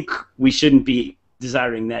shouldn't be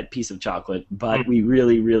desiring that piece of chocolate, but we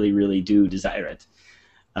really, really, really do desire it.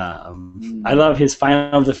 I love his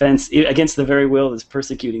final defense against the very will that's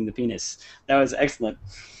persecuting the penis. That was excellent.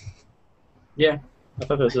 Yeah, I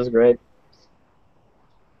thought this was great.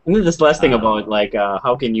 And then this last thing about, like,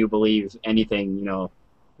 how can you believe anything, you know,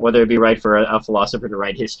 whether it be right for a philosopher to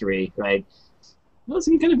write history, right? Well, it's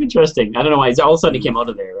kind of interesting. I don't know why. All of a sudden he came out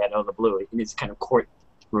of there, right, out of the blue. In his kind of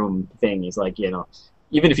courtroom thing, he's like, you know,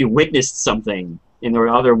 even if you witnessed something and there were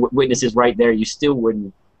other witnesses right there, you still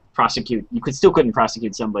wouldn't prosecute. You still couldn't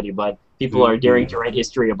prosecute somebody, but people are daring to write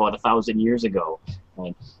history about 1,000 years ago.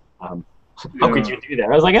 Right? How could you do that?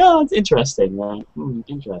 I was like, oh, it's interesting.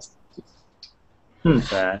 Interesting.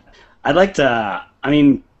 I'd like to. I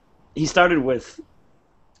mean, he started with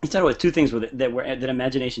two things that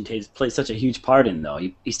imagination plays such a huge part in. Though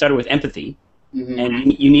he started with empathy,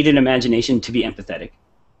 and you need an imagination to be empathetic,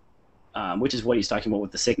 which is what he's talking about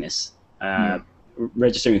with the sickness,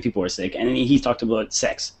 registering when people are sick, and then he's talked about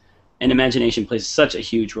sex, and imagination plays such a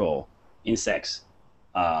huge role in sex.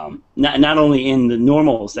 Not only in the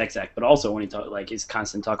normal sex act, but also when he his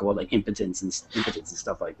constant talk about like impotence and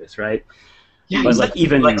stuff like this, right? Yeah, but like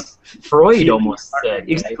even like Freud almost said,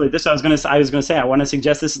 exactly. Right? This I was gonna say. I want to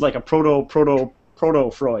suggest this is like a proto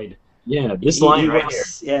Freud. Yeah, this line right here.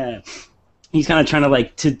 Yeah, he's kind of trying to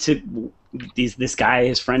like this guy,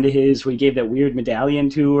 his friend of his, who he gave that weird medallion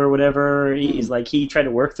to or whatever. He's like he tried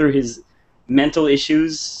to work through his mental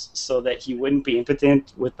issues so that he wouldn't be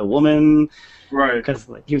impotent with the woman. Right. Because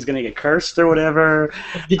like, he was going to get cursed or whatever.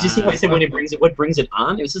 Did you see what I said when what brings it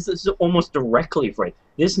on? This is almost directly for it.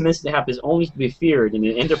 This mishap is only to be feared in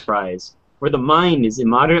an enterprise where the mind is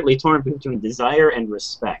immoderately torn between desire and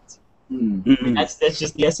respect. I mean, that's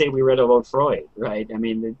just the essay we read about Freud, right? I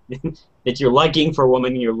mean, that your liking for a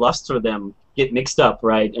woman and your lust for them get mixed up,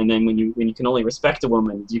 right? And then when you can only respect a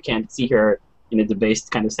woman, you can't see her in a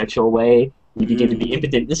debased kind of sexual way. You begin to be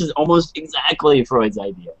impotent. This is almost exactly Freud's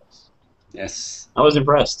idea. Yes. I was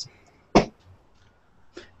impressed.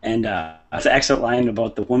 And that's an excellent line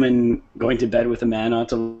about the woman going to bed with a man ought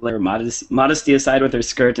to lay her modesty aside with her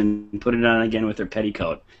skirt and put it on again with her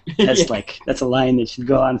petticoat. That's that's a line that should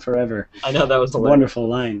go on forever. I know, that was a wonderful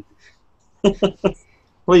line.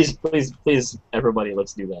 Please, everybody,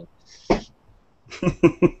 let's do that.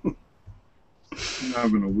 I'm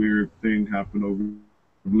having a weird thing happen over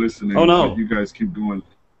listening. Oh no! You guys keep going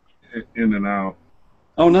in and out.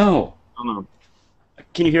 Oh no! Oh no!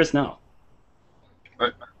 Can you hear us now?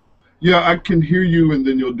 Yeah, I can hear you, and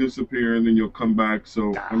then you'll disappear, and then you'll come back.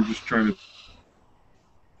 So I'm just trying to.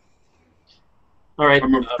 All right.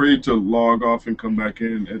 I'm afraid to log off and come back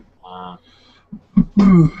in. Yeah,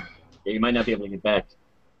 you might not be able to get back.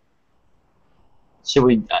 Should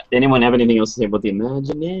we? Anyone have anything else to say about the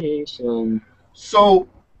imagination? So,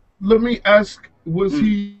 let me ask: was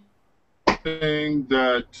he saying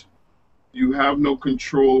that you have no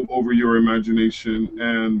control over your imagination,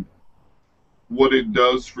 and what it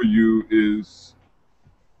does for you is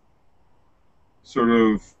sort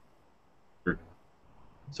of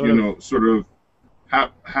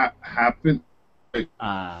happen,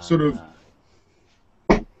 sort of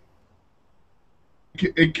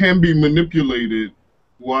it can be manipulated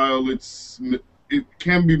while it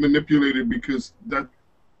can be manipulated because that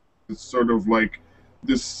is sort of like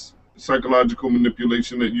this psychological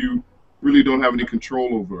manipulation that you really don't have any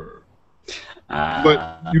control over.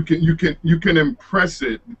 But you can impress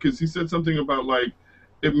it, because he said something about like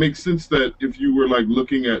it makes sense that if you were like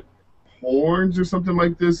looking at horns or something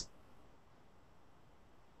like this,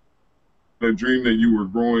 a dream that you were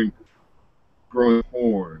growing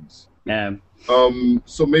horns. Yeah.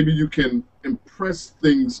 So maybe you can impress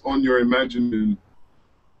things on your imagination,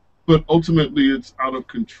 but ultimately it's out of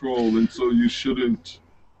control, and so you shouldn't.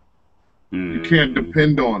 You can't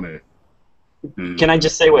depend on it. Can I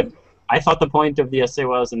just say what I thought the point of the essay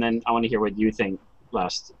was, and then I want to hear what you think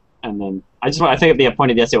last. And then I think the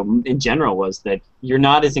point of the essay in general was that you're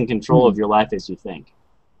not as in control of your life as you think.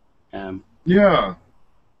 Yeah.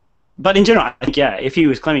 But in general, I think, if he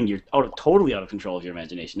was claiming you're totally out of control of your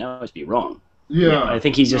imagination, that must be wrong. Yeah. I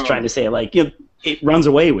think he's just trying to say, like, it runs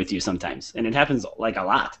away with you sometimes, and it happens, like, a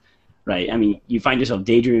lot, right? I mean, you find yourself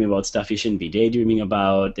daydreaming about stuff you shouldn't be daydreaming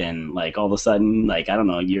about, and, like, all of a sudden, like, I don't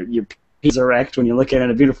know, your peas are wrecked when you're looking at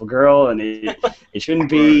a beautiful girl, and it shouldn't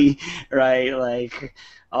be, right? Like,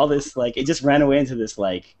 all this, like, it just ran away into this,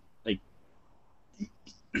 like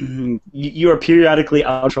you are periodically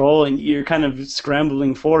out of control, and you're kind of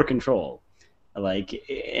scrambling for control. Like,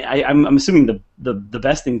 I'm assuming the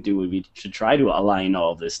best thing to do would be to try to align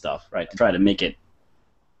all of this stuff, right? To try to make it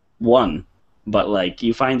one. But, like,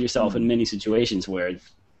 you find yourself in many situations where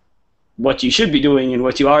what you should be doing and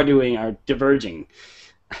what you are doing are diverging.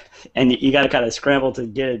 And you got to kind of scramble to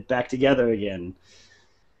get it back together again.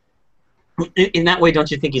 In that way, don't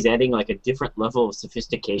you think he's adding like a different level of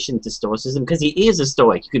sophistication to Stoicism? Because he is a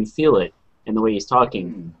Stoic. You can feel it in the way he's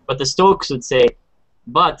talking. But the Stoics would say,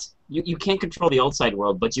 but you can't control the outside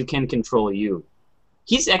world, but you can control you.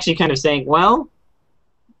 He's actually kind of saying, well,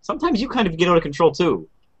 sometimes you kind of get out of control too,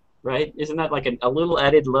 right? Isn't that like a little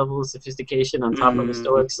added level of sophistication on top of the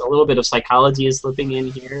Stoics? A little bit of psychology is slipping in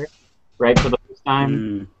here, right, for the first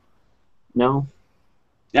time? No?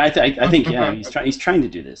 Yeah, I think he's trying to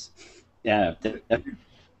do this. Yeah. I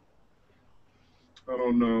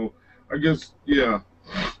don't know. I guess,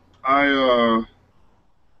 I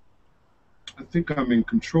think I'm in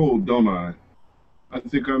control, don't I? I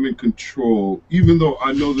think I'm in control, even though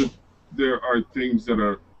I know that there are things that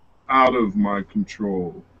are out of my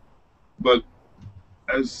control. But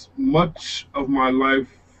as much of my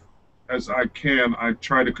life as I can, I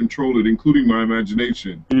try to control it, including my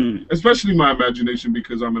imagination. Especially my imagination,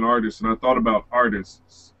 because I'm an artist, and I thought about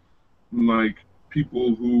artists, like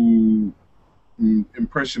people who,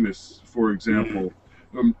 impressionists, for example.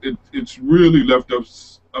 It's really left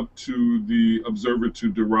up to the observer to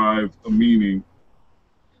derive a meaning,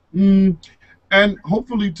 and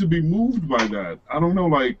hopefully to be moved by that. I don't know,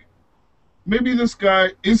 like, maybe this guy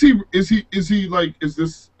is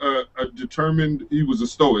this a determined? He was a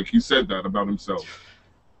Stoic. He said that about himself.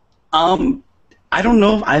 I don't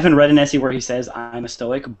know. I haven't read an essay where he says I'm a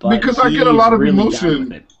Stoic, but because I get a lot of really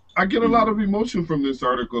emotion. I get a lot of emotion from this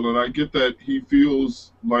article, and I get that he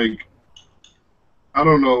feels like, I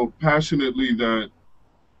don't know, passionately that,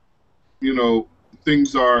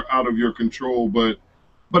 things are out of your control, but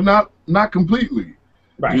but not completely.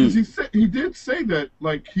 Right. Because he did say that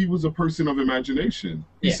like he was a person of imagination.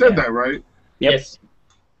 He Yeah, said that, right? Yes.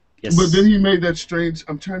 Yes. But then he made that strange.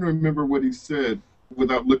 I'm trying to remember what he said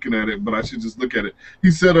without looking at it, but I should just look at it.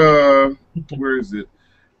 He said, where is it?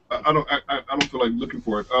 I don't feel like looking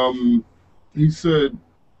for it. He said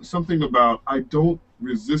something about I don't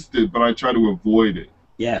resist it, but I try to avoid it.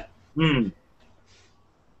 Yeah.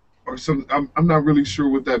 Or some. I'm not really sure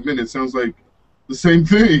what that meant. It sounds like the same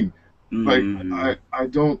thing. Like I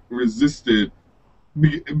don't resist it,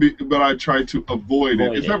 but I try to avoid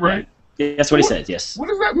it. Is that right? Yeah. That's what he said. Yes. What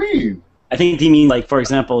does that mean? I think he means, like, for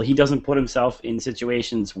example, he doesn't put himself in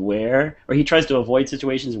situations where, or he tries to avoid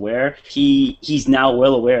situations where he's now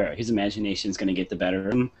well aware his imagination is going to get the better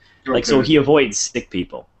of him. Okay. Like, so he avoids sick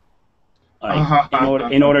people, like,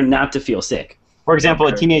 in order not to feel sick. For example,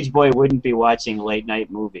 a teenage boy wouldn't be watching late-night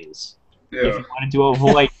movies if he wanted to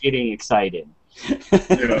avoid getting excited.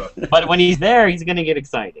 Yeah. But when he's there, he's going to get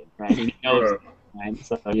excited, right? He knows, right?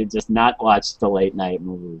 So you just not watch the late-night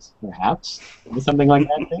movies, perhaps? Something like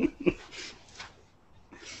that thing?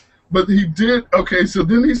 But he did, okay, so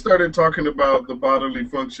then he started talking about the bodily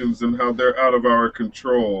functions and how they're out of our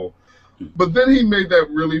control. But then he made that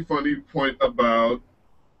really funny point about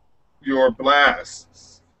your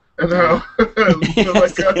blasts. And how,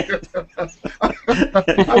 like, I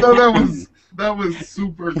thought that was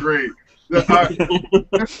super great. He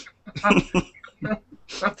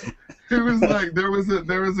was like, there was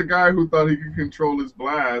a guy who thought he could control his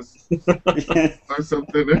blast or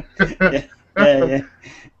something. Yeah.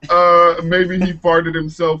 Maybe he farted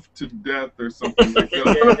himself to death or something like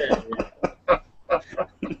that.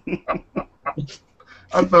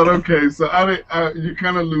 I thought, okay, so you're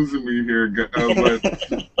kind of losing me here,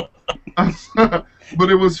 but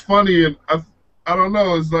it was funny, and I don't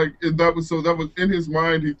know. It's like that was in his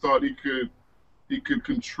mind. He thought he could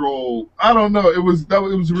control. I don't know. It was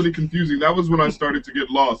really confusing. That was when I started to get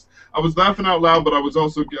lost. I was laughing out loud, but I was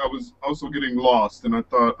also getting lost, and I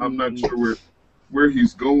thought, I'm not sure where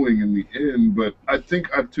he's going in the end. But I think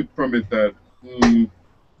I took from it that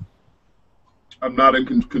I'm not in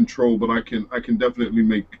control, but I can definitely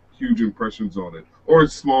make huge impressions on it, or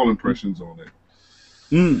small impressions on it.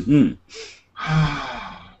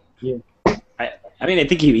 Yeah. I mean, I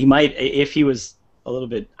think he might, if he was a little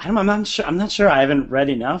bit. I'm not sure. I haven't read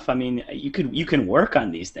enough. I mean, you can work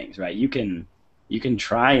on these things, right? You can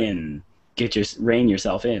try and rein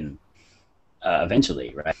yourself in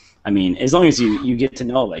eventually, right? I mean, as long as you get to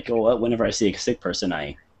know, like, oh, well, whenever I see a sick person,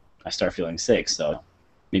 I start feeling sick. So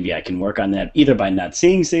maybe I can work on that either by not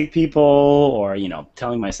seeing sick people, or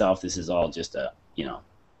telling myself this is all just a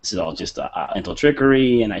mental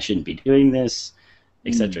trickery, and I shouldn't be doing this,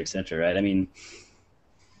 etc., etc. Right? I mean.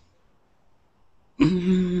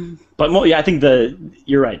 But yeah, I think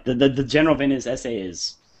you're right. The general vein of his essay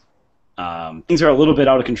is things are a little bit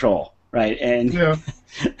out of control, right? And yeah.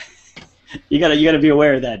 you gotta be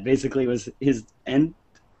aware of that. Basically, was his end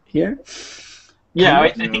here. Yeah,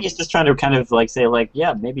 I think he's just trying to kind of like say, like,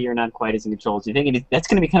 yeah, maybe you're not quite as in control as you think. And that's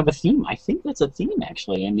going to be kind of a theme. I think that's a theme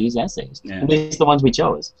actually in these essays. Yeah. At least the ones we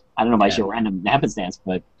chose. I don't know by sheer random happenstance,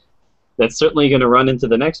 but that's certainly going to run into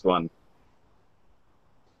the next one.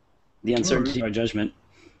 The uncertainty of our judgment.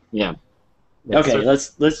 Yeah. Okay,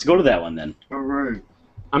 let's go to that one then. All right.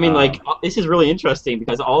 I mean, like, this is really interesting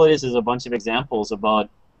because all it is a bunch of examples about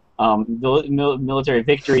military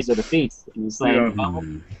victories or defeats. And it's like, well,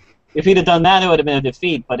 if he'd have done that, it would have been a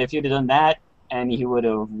defeat. But if he'd have done that and he would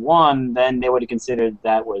have won, then they would have considered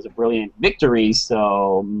that was a brilliant victory.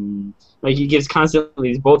 So, like, he gives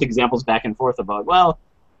constantly both examples back and forth about, well,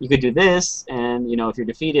 you could do this, and if you're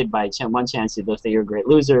defeated by one chance, they'll say you're a great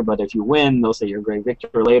loser. But if you win, they'll say you're a great victor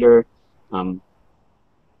later.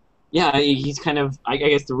 Yeah, he's kind of. I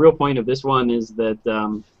guess the real point of this one is that,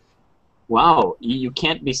 wow, you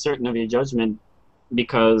can't be certain of your judgment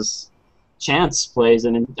because chance plays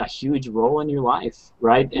a huge role in your life,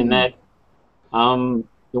 right? And that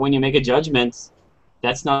when you make a judgment,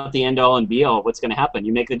 that's not the end all and be all of what's going to happen.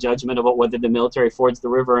 You make the judgment about whether the military fords the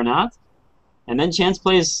river or not. And then chance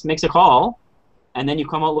makes a call, and then you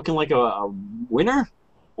come out looking like a winner,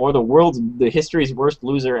 or the history's worst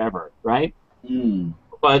loser ever, right?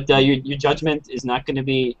 But your judgment is not going to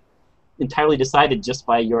be entirely decided just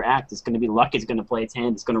by your act. It's going to be luck is going to play its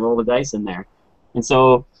hand. It's going to roll the dice in there. And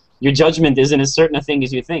so your judgment isn't as certain a thing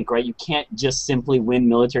as you think, right? You can't just simply win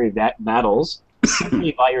military battles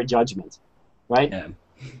simply by your judgment, right? Yeah.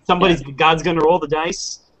 God's going to roll the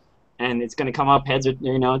dice, and it's going to come up heads, or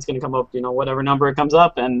it's going to come up, whatever number it comes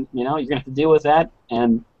up, and you're going to have to deal with that.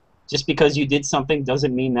 And just because you did something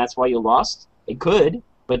doesn't mean that's why you lost. It could,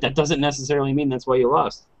 but that doesn't necessarily mean that's why you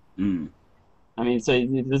lost. Mm. I mean, so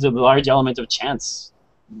there's a large element of chance.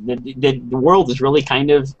 The world is really kind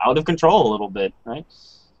of out of control a little bit, right?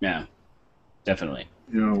 Yeah, definitely.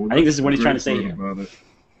 Yeah, well, I think this that's is what the he's trying to great say part here. about it.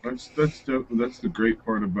 That's the great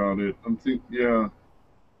part about it. I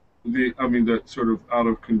mean that sort of out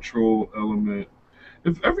of control element.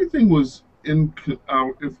 If everything was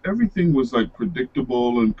if everything was like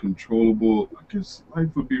predictable and controllable, I guess life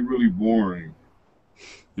would be really boring.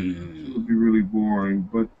 It Mm. would be really boring.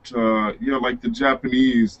 But yeah, like the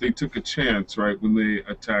Japanese, they took a chance, right, when they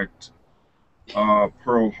attacked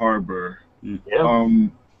Pearl Harbor. Mm. Yeah,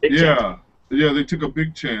 Um, big chance. yeah, yeah, they took a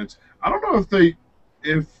big chance. I don't know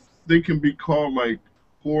if they can be called like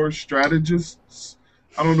poor strategists.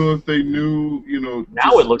 I don't know if they knew,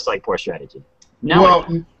 Now it just looks like poor strategy. Now well,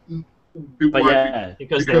 it But why? yeah,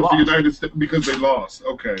 because they Because the lost. United States, because they lost.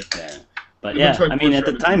 Okay, yeah. But it looks yeah, like I poor mean, at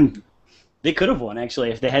the strategy. time, they could have won actually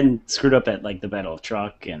if they hadn't screwed up at like the Battle of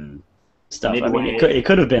Truk and stuff. I mean, Midway. it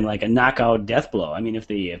could have been like a knockout death blow. I mean, if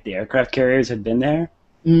the aircraft carriers had been there,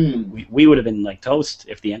 Mm. we would have been like toast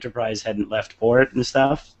if the Enterprise hadn't left port and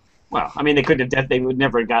stuff. Well, I mean, they couldn't have. They would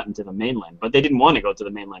never have gotten to the mainland, but they didn't want to go to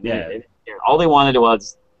the mainland. Yeah. Either. All they wanted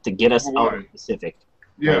was to get us out of Hawaii. the Pacific.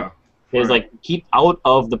 Yeah, It was right. like keep out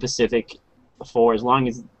of the Pacific for as long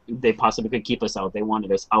as they possibly could keep us out. They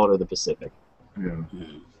wanted us out of the Pacific. Yeah.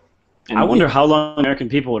 And I wonder how long American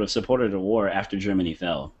people would have supported a war after Germany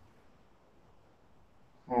fell.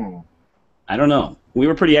 Oh. I don't know. We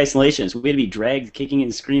were pretty isolationist. We had to be dragged kicking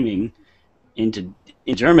and screaming in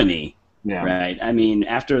Germany, Yeah. right? I mean,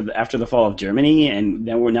 after the fall of Germany, and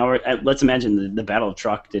then let's imagine the Battle of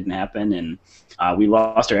Truk didn't happen, and we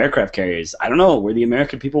lost our aircraft carriers. I don't know. Were the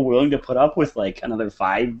American people willing to put up with like another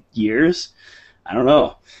 5 years? I don't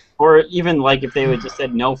know. Or even like if they would just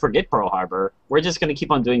said no, forget Pearl Harbor. We're just going to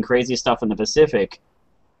keep on doing crazy stuff in the Pacific.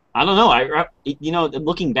 I don't know.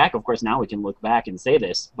 Looking back, of course, now we can look back and say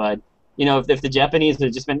this, but if the Japanese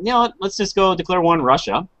had just been, let's just go declare war on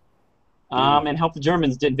Russia, and help the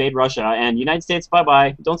Germans to invade Russia, and United States,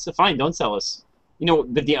 bye-bye, don't sell us.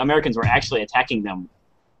 But the Americans were actually attacking them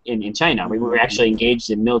in China. We were actually engaged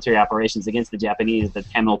in military operations against the Japanese, the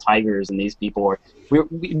Tamil Tigers, and these people.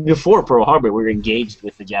 Before Pearl Harbor, we were engaged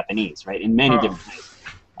with the Japanese, right, in many different ways.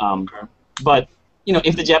 Okay. But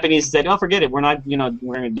if the Japanese said, "Oh, forget it, we're not,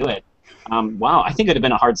 we're going to do it," wow, I think it would have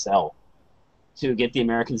been a hard sell to get the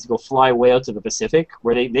Americans to go fly way out to the Pacific,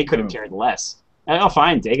 where they could have cared less. Oh,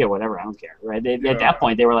 fine, take it, whatever, I don't care, right? At that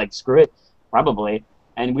point, they were like, screw it, probably.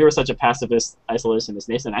 And we were such a pacifist, isolationist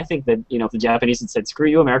nation. I think that if the Japanese had said, "Screw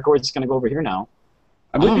you, America, we're just going to go over here now."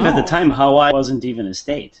 I believe at the time Hawaii wasn't even a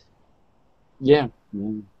state. Yeah.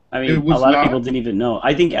 I It mean, a was lot of not. people didn't even know.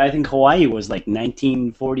 I think Hawaii was like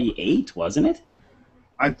 1948, wasn't it?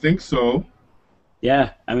 I think so.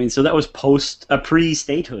 Yeah. I mean, so that was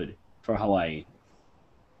pre-statehood for Hawaii.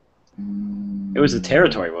 It was a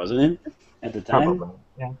territory, wasn't it, at the time? Probably.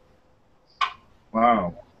 Yeah.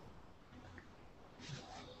 Wow.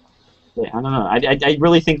 Yeah, I don't know. I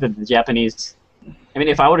really think that the Japanese. I mean,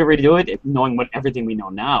 if I were to redo it, knowing everything we know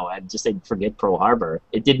now, I'd just say forget Pearl Harbor.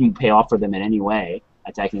 It didn't pay off for them in any way,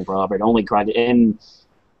 attacking Pearl Harbor. It only cried. And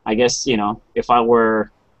I guess if I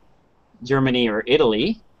were Germany or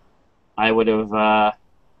Italy, I would have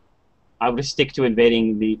stick to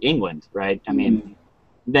invading the England, right? I mean,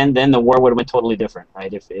 then the war would have been totally different,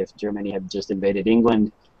 right? If Germany had just invaded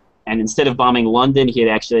England, and instead of bombing London, he had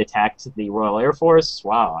actually attacked the Royal Air Force.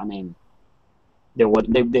 Wow, I mean, they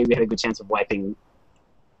had a good chance of wiping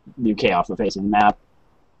the UK off the face of the map.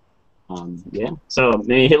 Yeah, so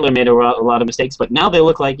maybe Hitler made a lot of mistakes, but now they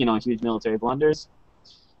look like huge military blunders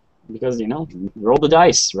because roll the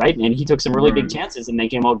dice, right? And he took some really big chances, and they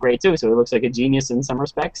came out great too. So he looks like a genius in some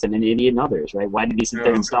respects and an idiot in others, right? Why did he sit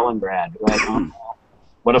there in Stalingrad, right?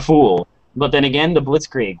 What a fool! But then again, the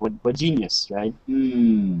Blitzkrieg, what genius, right?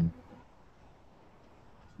 Yeah.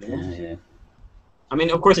 I mean,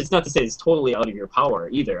 of course, it's not to say it's totally out of your power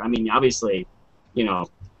either. I mean, obviously, I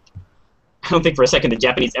don't think for a second the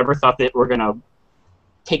Japanese ever thought that we're going to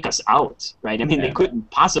take us out, right? I mean, they couldn't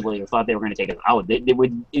possibly have thought they were going to take us out.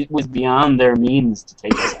 It was beyond their means to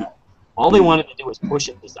take us out. All they wanted to do was push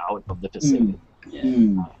us out of the Pacific. Yeah.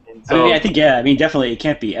 And so, I think definitely it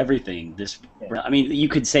can't be everything. I mean, you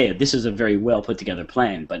could say this is a very well put together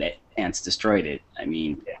plan, but ants destroyed it. I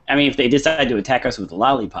mean, if they decided to attack us with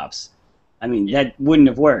lollipops, I mean, that wouldn't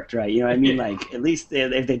have worked, right? You know what I mean? Like, at least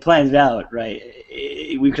if they planned it out, right,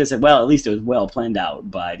 we could have said, well, at least it was well planned out,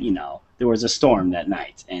 but, there was a storm that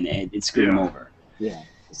night, and it screwed them over. Yeah.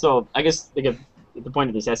 So I guess the point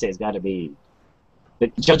of this essay has got to be,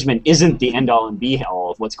 that judgment isn't the end-all and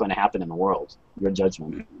be-all of what's going to happen in the world. Your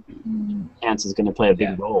judgment. Chance is going to play a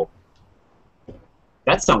big role.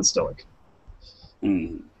 That sounds stoic.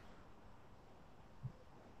 Mm.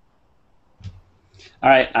 All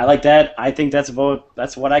right, I like that. I think that's what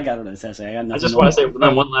I got out of this essay. I just want to say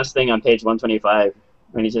one last thing on page 125,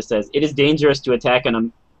 when he just says, "It is dangerous to attack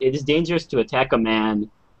a man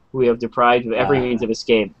who we have deprived of every means of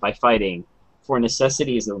escape by fighting, for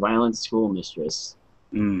necessity is a violent schoolmistress."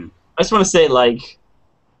 Mm. I just want to say, like,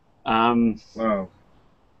 Wow.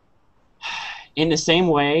 in the same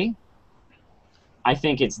way, I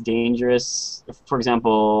think it's dangerous, for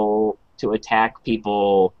example, to attack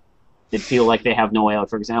people that feel like they have no way out.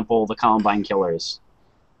 For example, the Columbine killers.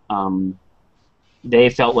 They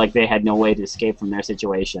felt like they had no way to escape from their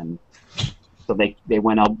situation, so they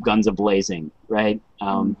went out guns a-blazing, right?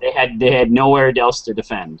 They had nowhere else to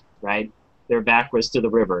defend, right? Their back was to the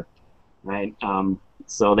river, right?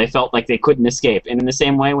 So they felt like they couldn't escape. And in the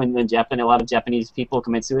same way, when a lot of Japanese people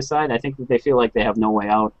commit suicide, I think that they feel like they have no way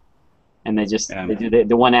out, and they just they do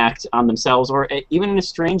the one act on themselves, or even in a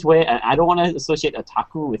strange way. I don't want to associate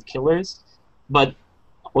otaku with killers, but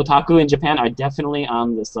otaku in Japan are definitely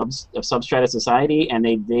on the substrata society, and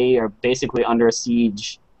they are basically under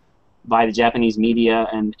siege by the Japanese media,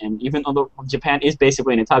 and even though Japan is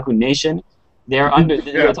basically an otaku nation, they're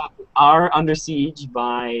the otaku are under siege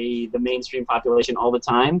by the mainstream population all the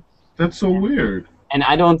time. That's so weird. And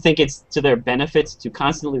I don't think it's to their benefit to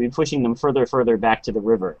constantly be pushing them further back to the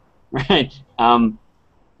river, right?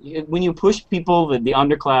 When you push people, the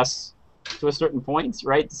underclass, to a certain point,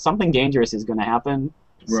 right, something dangerous is going to happen.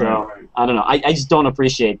 Right. So I don't know. I just don't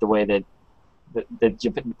appreciate the way that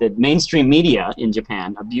the mainstream media in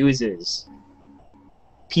Japan abuses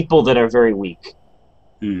people that are very weak,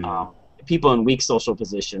 people in weak social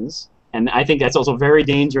positions, and I think that's also a very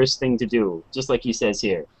dangerous thing to do. Just like he says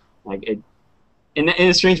here, like in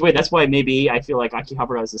a strange way, that's why maybe I feel like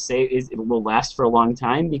Akihabara it will last for a long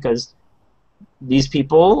time, because these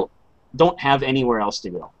people don't have anywhere else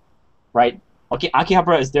to go, right? Okay,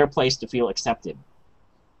 Akihabara is their place to feel accepted,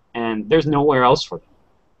 and there's nowhere else for them.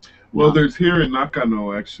 Well, there's here in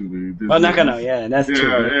Nakano, actually. Nakano, yeah, that's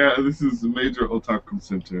true. Yeah, this is a major otaku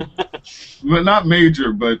center. But not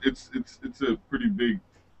major, but it's a pretty big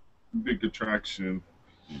attraction.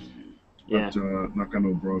 Yeah. At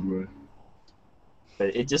Nakano Broadway.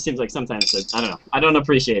 But it just seems like sometimes I don't know. I don't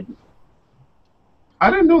appreciate it. I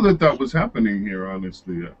didn't know that was happening here,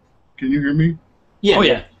 honestly. Can you hear me? Yeah. Oh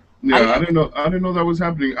yeah. Yeah, I didn't know that was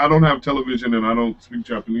happening. I don't have television and I don't speak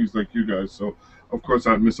Japanese like you guys, so of course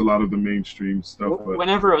I'd miss a lot of the mainstream stuff. But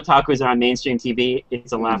whenever otakus are on mainstream TV,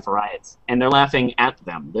 it's a laugh riot, and they're laughing at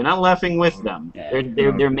them. They're not laughing with them. Yeah.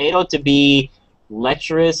 They're made out to be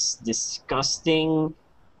lecherous, disgusting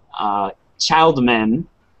child men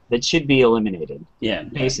that should be eliminated. Yeah.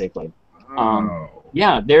 Basically. wow.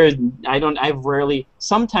 Yeah, I've rarely.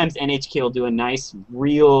 Sometimes NHK will do a nice,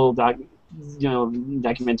 real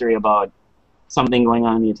documentary about something going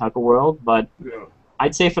on in the otaku world, but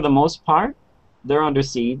I'd say for the most part, they're under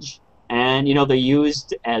siege, and they're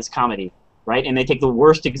used as comedy, right? And they take the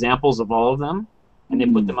worst examples of all of them, and they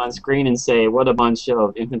put them on screen and say, "What a bunch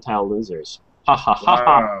of infantile losers!" Ha ha ha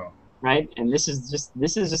ha! Right? And this is just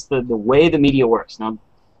the way the media works. Now,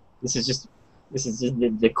 this is just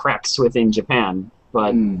the cracks within Japan.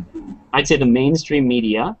 But I'd say the mainstream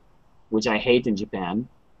media, which I hate in Japan,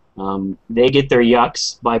 they get their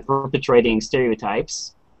yucks by perpetrating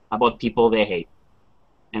stereotypes about people they hate.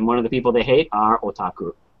 And one of the people they hate are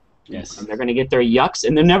otaku. Yes. And they're going to get their yucks,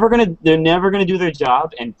 and they're never going to do their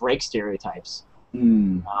job and break stereotypes.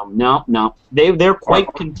 No. They're quite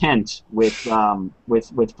content with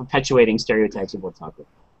perpetuating stereotypes of otaku.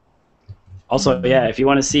 Also, yeah, if you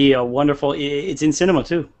want to see a wonderful, it's in cinema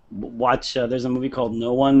too. Watch. There's a movie called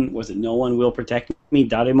No One Will Protect Me.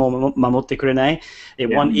 Daremo Mamotte Kurenai. It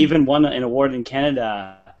won an award in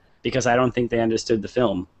Canada because I don't think they understood the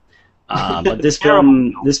film. But this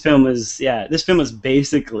film is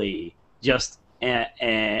basically just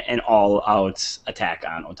an all-out attack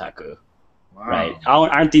on otaku. Wow. Right?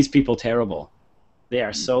 Aren't these people terrible? They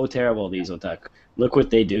are so terrible, these otaku. Look what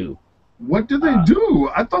they do. What do they do?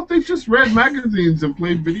 I thought they just read magazines and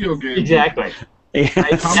played video games. Exactly.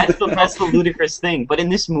 That's the ludicrous thing. But in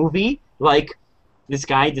this movie, like, this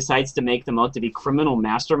guy decides to make them out to be criminal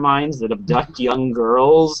masterminds that abduct young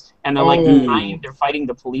girls, and they're they're fighting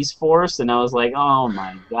the police force, and I was like, oh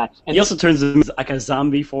my god. And he also turns them into like a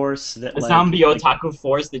zombie force. Zombie otaku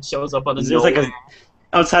force that shows up on the there's like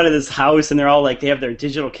outside of this house, and they're all like, they have their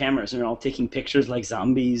digital cameras, and they're all taking pictures like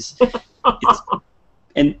zombies.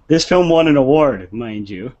 And this film won an award, mind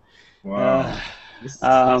you. Wow. This is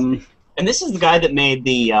disgusting. And this is the guy that made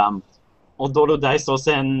the Odoro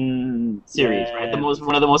Daisosen series, Yeah. right?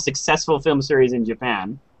 One of the most successful film series in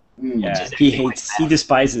Japan. Yeah, he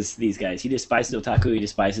despises these guys. He despises otaku. He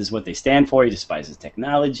despises what they stand for. He despises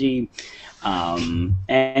technology, and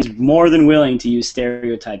is more than willing to use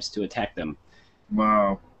stereotypes to attack them.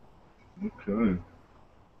 Wow. Okay.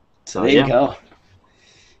 So there you go.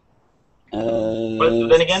 But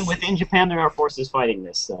then again, within Japan, there are forces fighting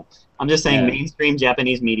this. So I'm just saying, mainstream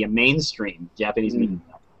Japanese media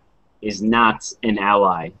is not an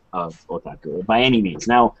ally of otaku by any means.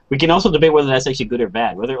 Now, we can also debate whether that's actually good or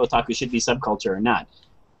bad, whether otaku should be subculture or not.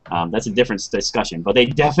 That's a different discussion, but they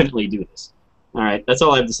definitely do this. All right, that's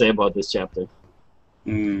all I have to say about this chapter.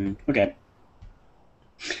 Okay.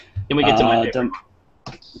 Then we get to my favorite.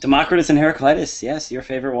 Democritus and Heraclitus, yes, your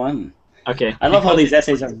favorite one. Okay. I love how these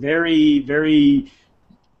essays are very, very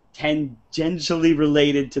tangentially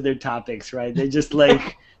related to their topics, right? They're just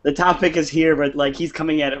like, the topic is here, but like he's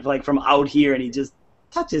coming at it like from out here, and he just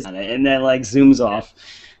touches on it, and then like zooms off.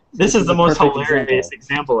 This is the most hilarious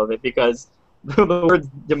example of it, because the words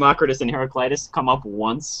Democritus and Heraclitus come up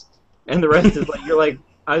once, and the rest is like, you're like,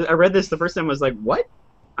 I read this the first time, I was like, what?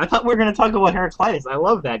 I thought we were going to talk about Heraclitus. I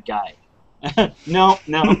love that guy. No,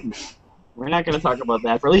 we're not going to talk about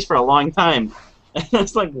that, for at least for a long time. And I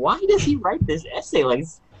was like, why does he write this essay? Like,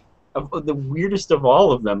 the weirdest of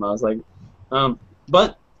all of them. I was like,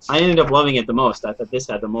 but I ended up loving it the most. I thought this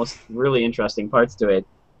had the most really interesting parts to it,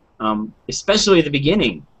 especially the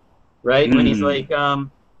beginning, right? When he's like,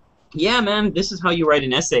 yeah, man, this is how you write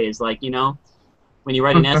an essay. Is like, when you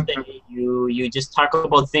write an essay, you just talk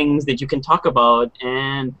about things that you can talk about,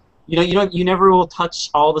 and you never will touch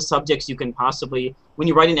all the subjects you can possibly. When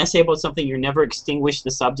you write an essay about something, you never extinguish the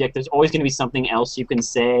subject. There's always going to be something else you can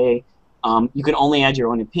say. You can only add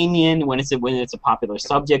your own opinion when it's a popular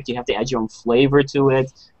subject. You have to add your own flavor to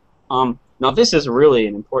it. Now, this is really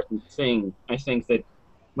an important thing. I think that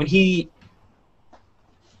when he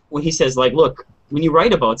says, like, look, when you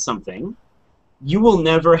write about something, you will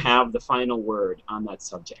never have the final word on that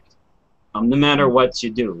subject, no matter what you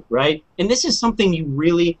do, right? And this is something you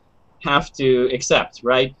really have to accept,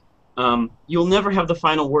 right? You'll never have the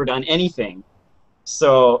final word on anything.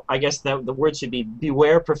 So I guess that the word should be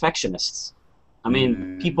beware perfectionists. I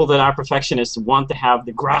mean, people that are perfectionists want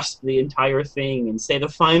to grasp the entire thing and say the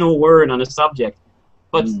final word on a subject.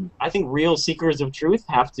 But I think real seekers of truth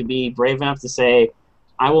have to be brave enough to say,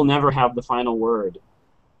 I will never have the final word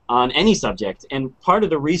on any subject. And part of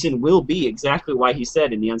the reason will be exactly why he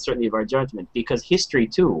said in The Uncertainty of Our Judgment, because history,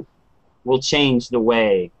 too, will change the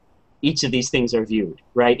way each of these things are viewed,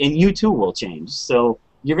 right? And you, too, will change. So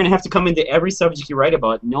you're going to have to come into every subject you write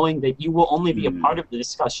about knowing that you will only be a part of the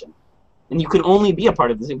discussion. And you can only be a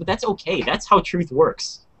part of this, but that's okay. That's how truth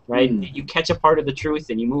works, right? You catch a part of the truth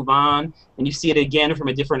and you move on, and you see it again from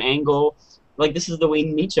a different angle. Like, this is the way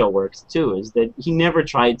Nietzsche works, too, is that he never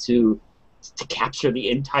tried to capture the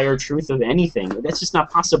entire truth of anything. That's just not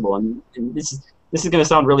possible. And this is going to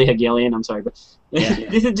sound really Hegelian, I'm sorry, but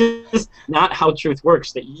this is just not how truth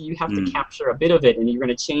works, that you have to capture a bit of it, and you're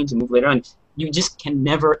going to change and move later on. You just can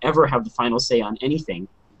never, ever have the final say on anything,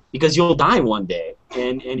 because you'll die one day,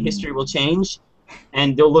 and history will change,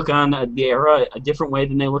 and they'll look on the era a different way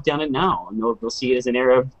than they look on it now, and they'll see it as an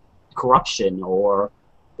era of corruption or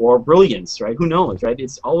brilliance, right? Who knows, right?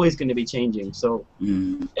 It's always going to be changing. So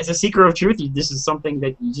as a seeker of truth, this is something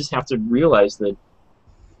that you just have to realize, that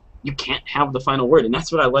you can't have the final word. And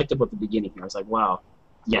that's what I liked about the beginning here. I was like, wow,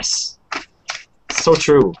 yes, so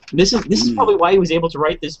true. This is probably why he was able to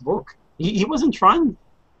write this book. He wasn't trying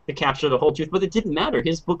to capture the whole truth, but it didn't matter.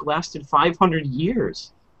 His book lasted 500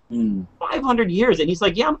 years. 500 years, and he's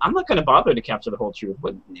like, yeah, I'm not going to bother to capture the whole truth,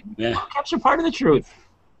 but I'll capture part of the truth,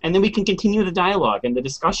 and then we can continue the dialogue and the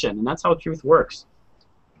discussion, and that's how truth works.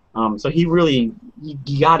 So he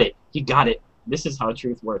got it. He got it. This is how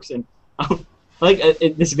truth works. And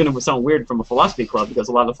this is going to sound weird from a philosophy club, because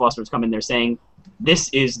a lot of the philosophers come in there saying, this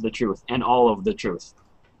is the truth and all of the truth.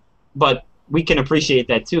 But we can appreciate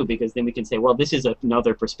that too, because then we can say, well, this is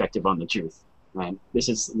another perspective on the truth, right? This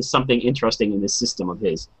is something interesting in this system of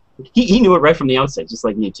his. He knew it right from the outset, just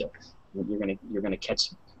like Nietzsche. You're gonna catch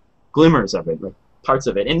glimmers of it, like parts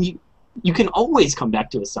of it, and you can always come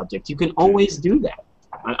back to a subject. You can always do that.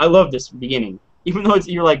 I love this beginning, even though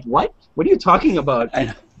you're like, what? What are you talking about? I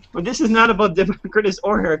know. But this is not about Democritus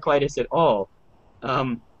or Heraclitus at all.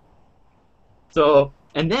 So,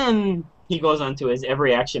 and then he goes on to his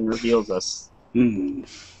every action reveals us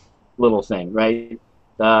little thing, right?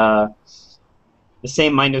 The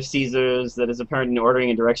same mind of Caesar's that is apparent in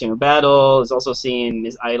ordering and direction of battle is also seen in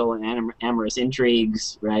his idle and amorous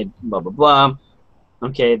intrigues, right? Blah, blah, blah.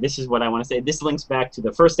 okay, this is what I want to say. This links back to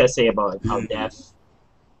the first essay about how death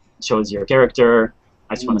shows your character.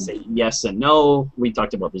 I just want to say yes and no. We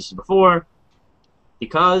talked about this before.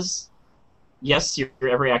 Because, yes, your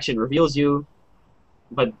every action reveals you,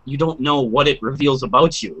 but you don't know what it reveals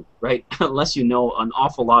about you, right? Unless you know an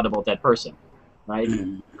awful lot about that person, right?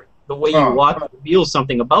 The way you walk reveals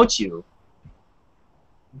something about you,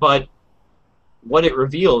 but what it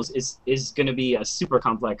reveals is going to be a super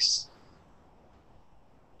complex,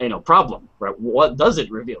 problem, right? What does it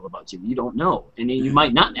reveal about you? You don't know, and you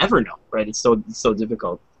might not ever know, right? It's so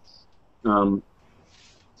difficult.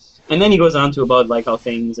 And then he goes on to about like how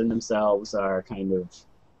things in themselves are kind of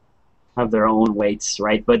have their own weights,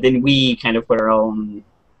 right? But then we kind of put our own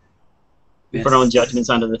judgments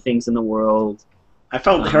onto the things in the world. I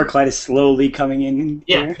felt Heraclitus slowly coming in.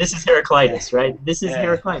 Yeah, here. This is Heraclitus, right? This is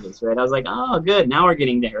Heraclitus, right? I was like, oh, good. Now we're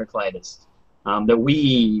getting to Heraclitus. That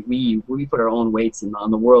we put our own weights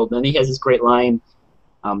on the world. And he has this great line: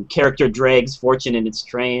 "Character drags fortune in its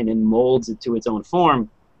train and molds it to its own form."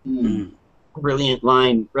 Brilliant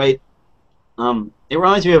line, right? It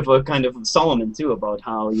reminds me of a kind of Solomon too, about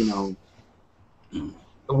how the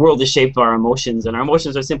world is shaped by our emotions, and our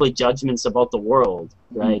emotions are simply judgments about the world,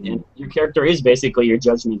 right? And your character is basically your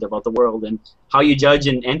judgment about the world, and how you judge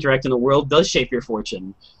and interact in the world does shape your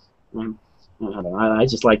fortune. I don't know, I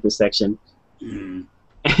just like this section.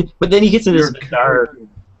 But then he gets into this bizarre.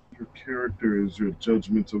 Your character is your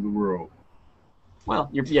judgment of the world. Well,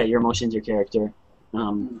 your emotions, your character.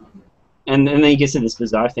 And then he gets into this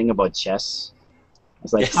bizarre thing about chess. I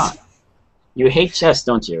was like, you hate chess,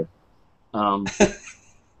 don't you?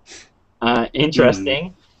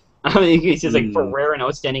 Interesting. I mean, he says, like, for rare and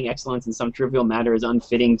outstanding excellence in some trivial matter is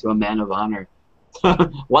unfitting to a man of honor.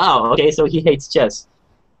 Wow, okay, so he hates chess.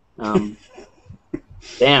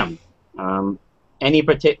 Damn. Any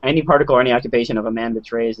particle or any occupation of a man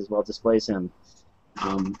betrays as well displays him.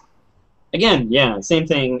 Again, yeah, same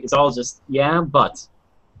thing. It's all just, but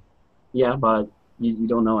you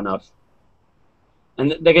don't know enough.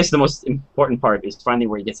 And I guess the most important part is finally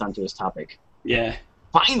where he gets onto his topic. Yeah.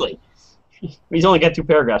 Finally! He's only got 2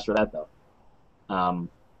 paragraphs for that, though.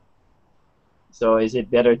 So is it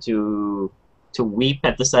better to weep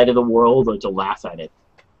at the sight of the world or to laugh at it?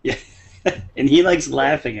 Yeah. And he likes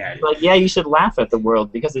laughing at it. Like, yeah, you should laugh at the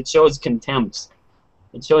world because it shows contempt.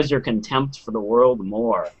 It shows your contempt for the world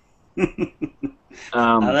more. I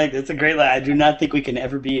like that's a great line. I do not think we can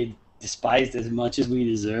ever be despised as much as we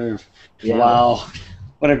deserve. Yeah. Wow,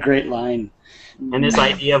 what a great line. And this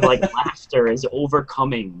idea of like laughter is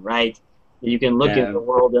overcoming, right? You can look at the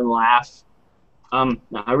world and laugh.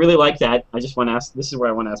 I really like that. I just want to ask. This is where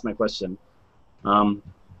I want to ask my question.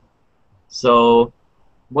 So,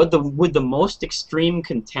 would the most extreme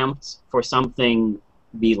contempt for something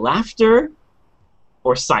be laughter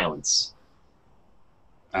or silence?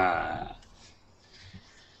 Silence.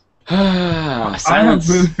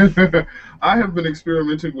 I have been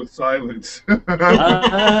experimenting with silence.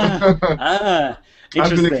 Interesting.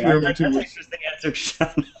 Interesting answer,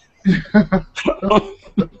 Sean.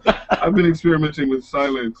 I've been experimenting with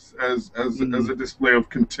silence as a display of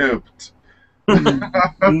contempt. But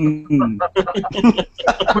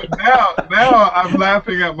now I'm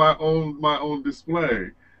laughing at my own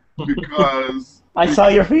display because I saw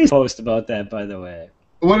your Facebook post about that, by the way.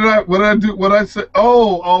 What did I do? What I say?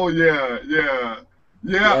 Oh yeah.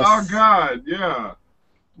 Yes. Oh God, yeah.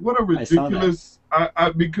 What a ridiculous!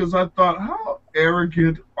 Because I thought, how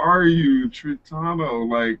arrogant are you, Tritano?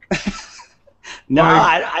 Like, no,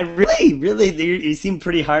 I really, you seem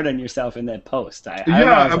pretty hard on yourself in that post.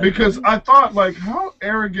 Because I thought, like, how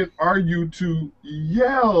arrogant are you to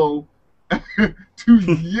yell, at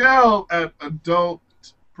adult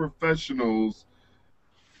professionals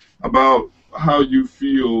about how you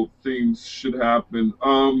feel things should happen,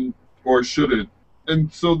 or shouldn't.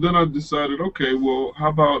 And so then I decided, okay, well, how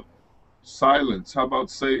about silence? How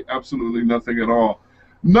about say absolutely nothing at all?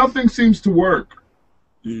 Nothing seems to work.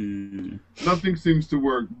 Nothing seems to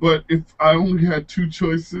work. But if I only had 2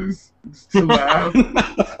 choices, to laugh,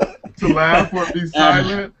 or be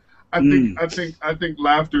silent, I think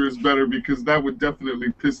laughter is better because that would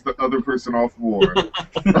definitely piss the other person off more.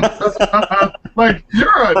 Like,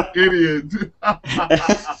 you're an idiot.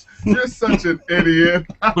 You're such an idiot.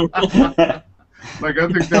 Like, I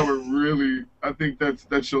think that would really. I think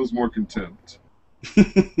that shows more contempt.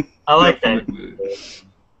 I like Definitely. that.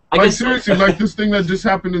 Like, seriously, like this thing that just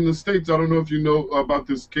happened in the States. I don't know if you know about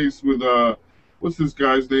this case with what's this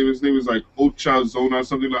guy's name? His name is like Ochazona or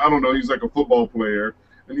something. I don't know. He's like a football player,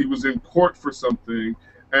 and he was in court for something,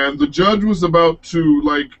 and the judge was about to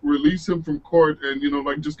like release him from court and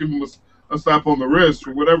like just give him a slap on the wrist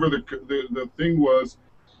or whatever the thing was,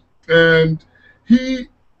 and he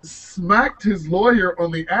smacked his lawyer on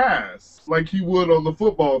the ass like he would on the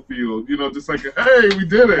football field, just like, hey, we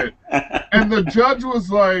did it. And the judge was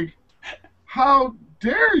like, how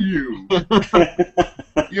dare you?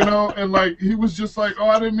 And like he was just like, oh,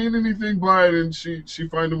 I didn't mean anything by it, and she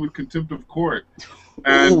fined him with contempt of court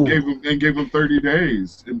and gave him 30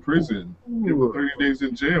 days in prison, gave him 30 days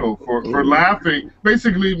in jail for laughing,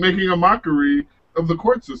 basically making a mockery of the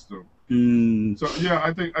court system. So yeah,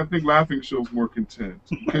 I think laughing shows more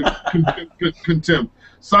contempt. Contempt.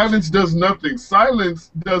 Silence does nothing.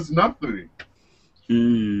 Silence does nothing.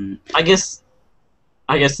 I guess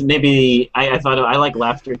maybe I thought I like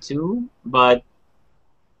laughter too, but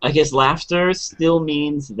I guess laughter still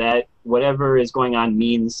means that whatever is going on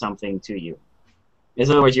means something to you. In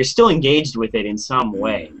other words, you're still engaged with it in some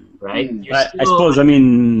way, right? I suppose.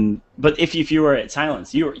 But if you were at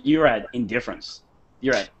silence, you're at indifference.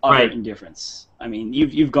 You're at utter indifference. I mean,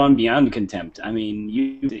 you've gone beyond contempt. I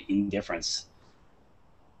mean, indifference.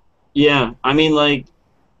 Yeah, I mean, like,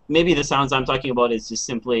 maybe the sounds I'm talking about is just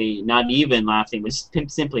simply not even laughing, but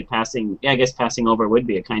simply passing. Yeah, I guess passing over would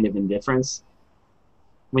be a kind of indifference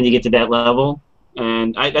when you get to that level.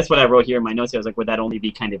 And that's what I wrote here in my notes. I was like, would that only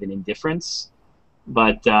be kind of an indifference?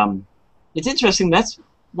 But it's interesting. That's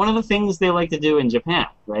one of the things they like to do in Japan,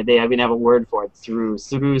 right? They even have a word for it, suru.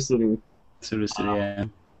 Yeah.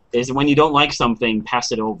 Is when you don't like something,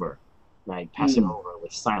 pass it over, right? Pass it over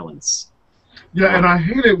with silence. Yeah, and I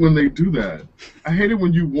hate it when they do that. I hate it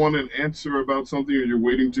when you want an answer about something or you're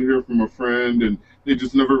waiting to hear from a friend and they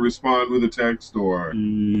just never respond with a text or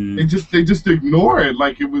they just ignore it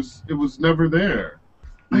like it was never there.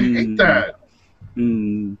 I hate that.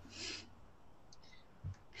 It's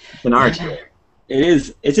an art. It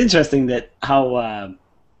is. It's interesting that how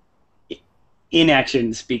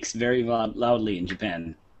inaction speaks very loudly in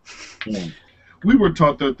Japan. Yeah. We were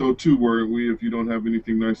taught that though too, weren't we? If you don't have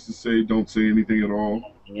anything nice to say, don't say anything at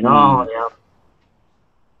all. Yeah.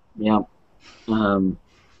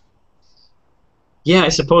 Yeah, I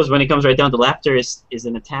suppose when it comes right down to laughter is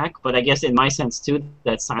an attack, but I guess in my sense too,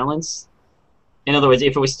 that silence. In other words,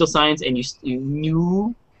 if it was still silence and you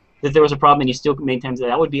knew that there was a problem and you still maintained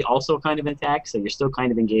that would be also kind of an attack, so you're still kind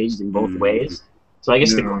of engaged in both ways. So I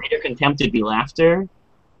guess the greater contempt would be laughter,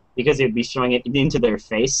 because it would be showing it into their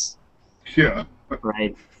face. Yeah.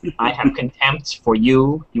 Right. I have contempt for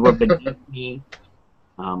you. You are beneath me.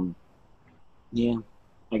 Yeah.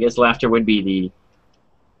 I guess laughter would be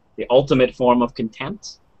the ultimate form of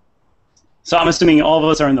contempt. So I'm assuming all of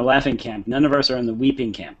us are in the laughing camp. None of us are in the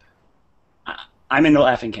weeping camp. I'm in the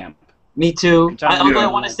laughing camp. Me too. I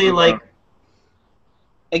want to say, like,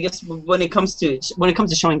 I guess when it comes to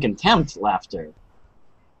showing contempt, laughter.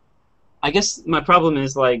 I guess my problem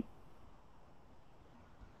is, like,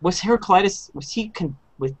 was Heraclitus,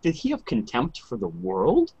 did he have contempt for the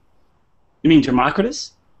world? You mean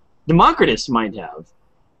Democritus? Democritus might have.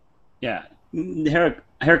 Yeah.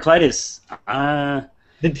 Heraclitus.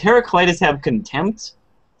 Did Heraclitus have contempt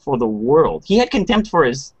for the world? He had contempt for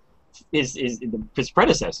his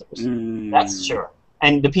predecessors. That's sure.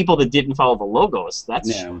 And the people that didn't follow the Logos,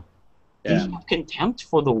 that's sure. Did he have contempt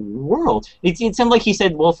for the world? It seemed like he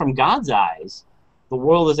said, well, from God's eyes, the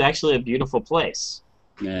world is actually a beautiful place.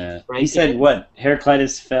 Yeah. Right? He said what?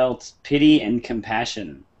 Heraclitus felt pity and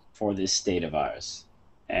compassion for this state of ours.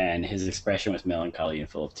 And his expression was melancholy and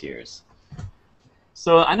full of tears.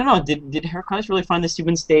 So, I don't know, did Heraclitus really find this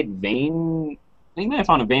human state vain? I think he might have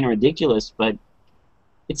found it vain or ridiculous, but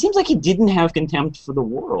it seems like he didn't have contempt for the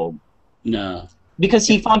world. No. Because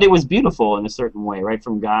he found it was beautiful in a certain way, right,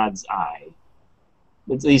 from God's eye.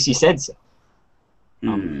 At least he said so.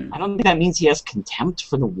 I don't think that means he has contempt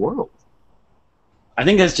for the world. I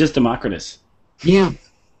think that's just Democritus. Yeah.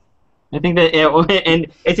 I think that, and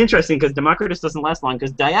it's interesting because Democritus doesn't last long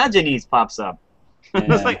because Diogenes pops up. Yeah.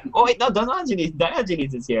 It's like, oh wait, no,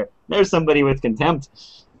 Diogenes is here. There's somebody with contempt.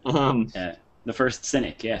 Yeah, the first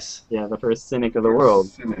cynic, yes. Yeah, the first cynic of the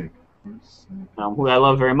world. Who I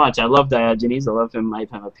love very much. I love Diogenes. I love him. I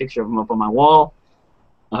have a picture of him up on my wall.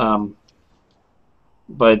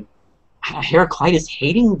 But Heraclitus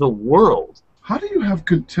hating the world. How do you have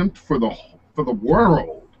contempt for the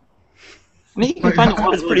world? I mean, you can find the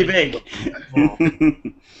world. It's pretty big. Yeah.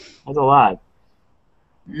 That's a lot.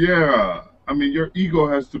 Yeah. I mean, your ego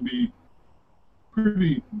has to be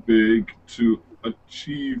pretty big to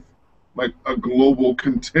achieve, like, a global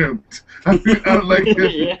contempt. I mean, like,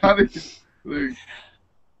 Yeah. how do you, like,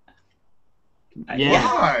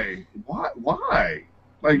 Yeah. Why?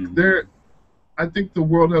 Like, I think the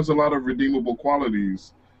world has a lot of redeemable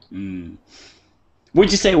qualities.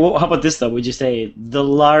 Would you say? Well, how about this though? Would you say the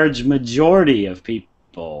large majority of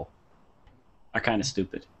people are kind of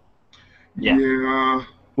stupid? Yeah. Yeah.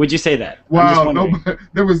 Would you say that? I'm just Wow, wondering. no,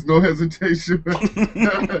 there was no hesitation.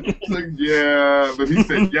 It's like, yeah, but he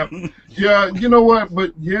said, yep. Yeah, you know what?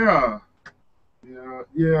 But yeah.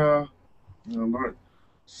 Yeah. Not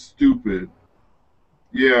stupid.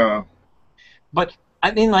 Yeah. But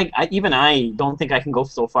I mean, like, even I don't think I can go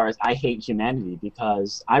so far as I hate humanity,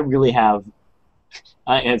 because I really have.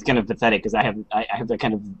 And it's kind of pathetic because I have that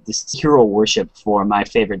kind of this hero worship for my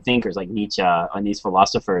favorite thinkers like Nietzsche and these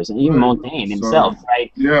philosophers, and even Right. Montaigne himself,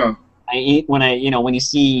 right? Yeah. When you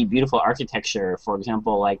see beautiful architecture, for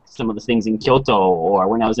example, like some of the things in Kyoto, or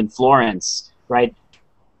when I was in Florence, right?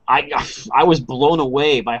 I was blown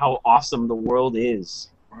away by how awesome the world is.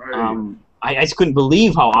 Right. I just couldn't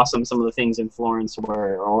believe how awesome some of the things in Florence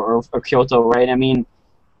were, or Kyoto, right? I mean,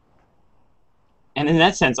 and in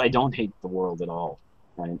that sense, I don't hate the world at all,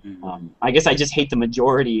 right? I guess I just hate the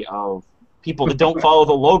majority of people that don't follow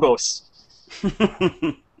the logos.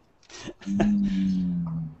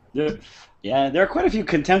 Yeah, there are quite a few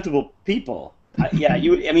contemptible people. Yeah,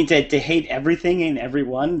 I mean, to hate everything and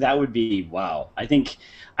everyone, that would be wow. I think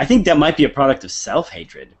that might be a product of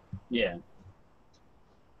self-hatred, Yeah.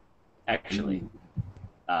 actually.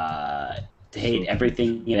 To hate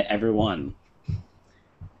everything and everyone.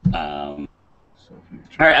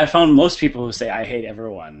 I found most people who say I hate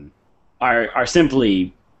everyone are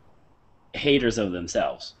simply haters of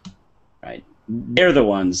themselves, right? They're the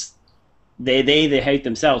ones they hate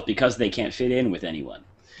themselves because they can't fit in with anyone.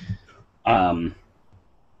 But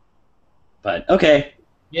okay.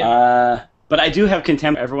 Yeah. But I do have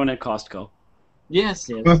contempt for everyone at Costco. Yes.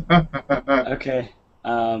 Yes. Okay.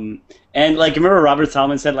 And like remember Robert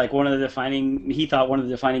Solomon said like he thought one of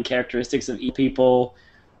the defining characteristics of people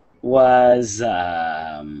was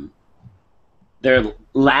their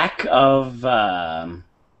lack of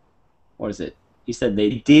what is it? He said they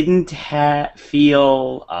didn't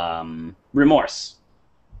feel remorse.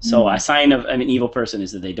 So a sign of an evil person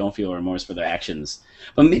is that they don't feel remorse for their actions.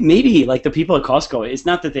 But maybe like the people at Costco, it's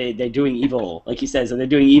not that they're doing evil, like he says, that they're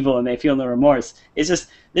doing evil and they feel no remorse. It's just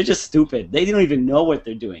they're just stupid. They don't even know what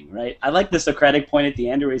they're doing, right? I like the Socratic point at the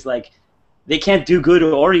end where he's like, they can't do good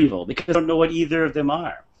or evil because they don't know what either of them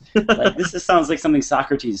are. Like this just sounds like something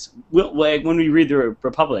Socrates will, like when we read the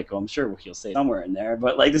Republic. Well, I'm sure he'll say somewhere in there,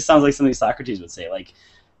 but like this sounds like something Socrates would say. Like,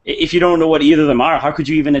 if you don't know what either of them are, how could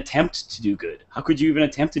you even attempt to do good? How could you even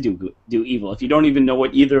attempt to do evil if you don't even know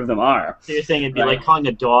what either of them are? So you're saying it'd be like calling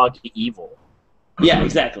a dog evil. Yeah,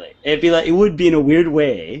 exactly. It would be in a weird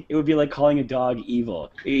way. It would be like calling a dog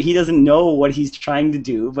evil. He doesn't know what he's trying to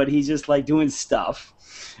do, but he's just like doing stuff.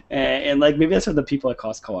 And like maybe that's what the people at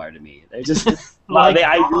Costco are to me. They're just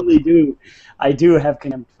I really do. I do have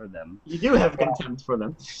contempt for them. You do have contempt for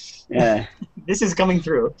them. Yeah. This is coming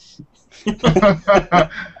through.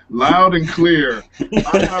 Loud and clear.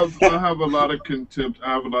 I have a lot of contempt.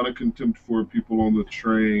 I have a lot of contempt for people on the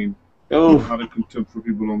train. Oh. A lot of contempt for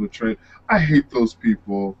people on the train. I hate those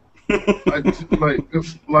people.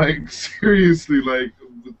 like seriously, like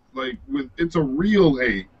when it's a real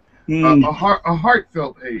hate, a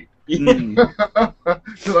heartfelt hate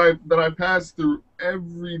that I pass through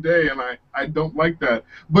every day, and I don't like that.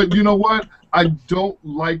 But you know what? I don't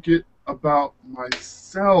like it about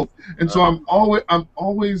myself, and so I'm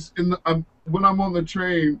always when I'm on the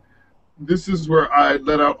train. This is where I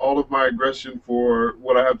let out all of my aggression for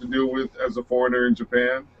what I have to deal with as a foreigner in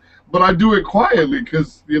Japan. But I do it quietly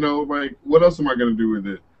because, like, what else am I going to do with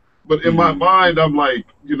it? But in my mind, I'm like,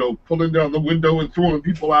 pulling down the window and throwing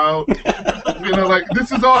people out. Like,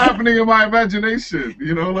 this is all happening in my imagination,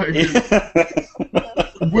 like,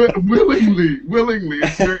 willingly.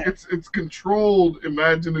 It's controlled,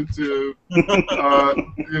 imaginative.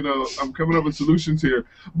 I'm coming up with solutions here.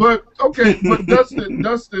 But, okay, but Dustin,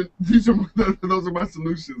 those are my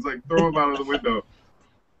solutions, like, throw them out of the window.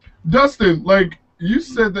 Dustin, like, you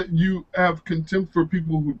said that you have contempt for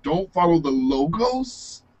people who don't follow the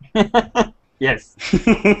logos? Yes.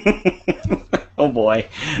 Oh boy!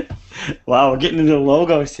 Wow, we're getting into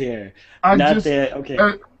logos here. Okay.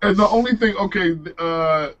 And the only thing, okay,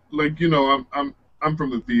 I'm from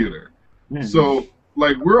the theater, so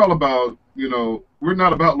like we're all about, we're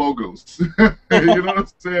not about logos. You know what I'm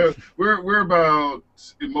saying? We're about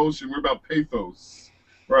emotion. We're about pathos,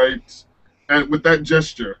 right? And with that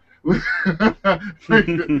gesture, we're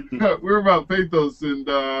about pathos and.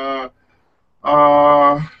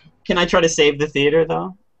 Can I try to save the theater,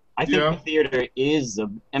 though? I think the theater is,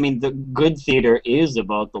 the good theater is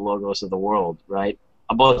about the logos of the world, right?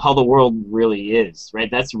 about how the world really is,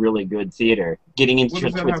 right? That's really good theater. Getting into What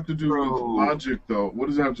does that have to do with logic, though? What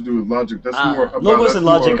does that have to do with logic? That's more about logos and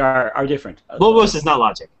logic are different. Logos is not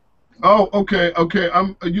logic. Oh, okay.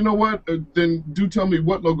 You know what? Then do tell me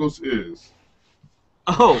what logos is.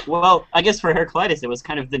 Oh, well, I guess for Heraclitus, it was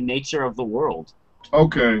kind of the nature of the world.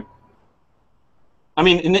 Okay. I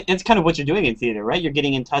mean, it's kind of what you're doing in theater, right? You're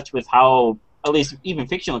getting in touch with how, at least even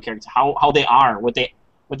fictional characters, how they are, what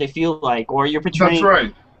they feel like, or you're portraying. That's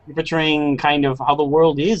right. You're portraying kind of how the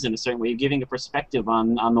world is in a certain way. You're giving a perspective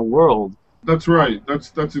on the world. That's right.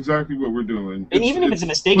 That's exactly what we're doing. And even if it's a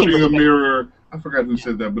mistake, putting a mirror. I forgot who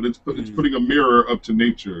said that, but it's putting a mirror up to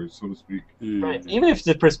nature, so to speak. Right. Even if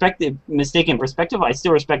it's mistaken perspective, I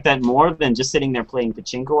still respect that more than just sitting there playing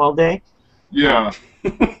pachinko all day. Yeah.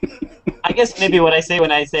 I guess maybe what I say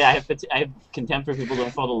when I say I have contempt for people who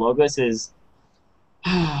don't follow logos is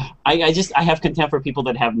I have contempt for people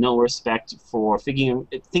that have no respect for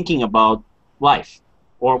thinking about life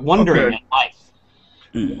or wondering at life.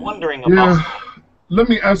 Wondering about. Yeah. Let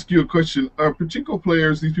me ask you a question. Are pachinko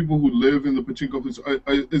players, these people who live in the pachinko place,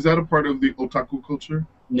 is that a part of the otaku culture?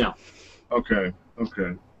 No. Okay.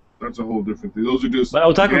 That's a whole different thing. Those are just. But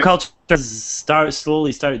otaku culture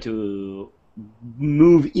slowly started to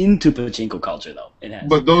move into pachinko culture, though. It has.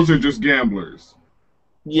 But those are just gamblers.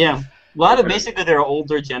 Yeah. A lot of basically they're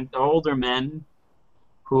older men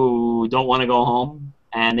who don't want to go home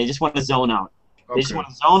and they just want to zone out. They just want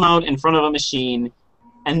to zone out in front of a machine.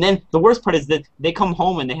 And then the worst part is that they come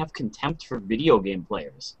home and they have contempt for video game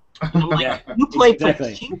players. And I'm like, you play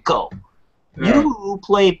pachinko. Yeah. You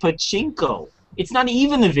play pachinko. It's not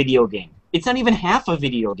even a video game. It's not even half a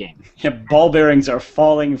video game. Yeah, ball bearings are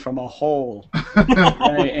falling from a hole.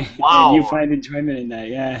 Right? Wow. And you find enjoyment in that,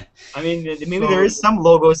 yeah. I mean, maybe there is some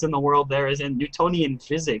logos in the world there as in Newtonian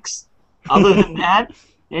physics. Other than that,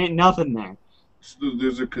 there ain't nothing there. So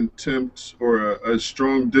there's a contempt or a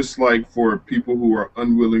strong dislike for people who are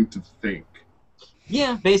unwilling to think.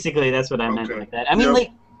 Yeah, basically that's what I meant by that. I mean, like,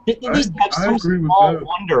 they just have some small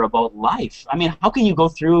wonder about life. I mean, how can you go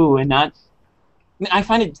through and not... I mean, I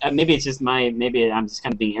find it... maybe it's just maybe I'm just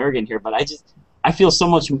kind of being arrogant here, but I feel so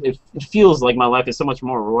much... It feels like my life is so much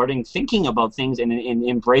more rewarding thinking about things and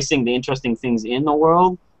embracing the interesting things in the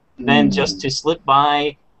world than just to slip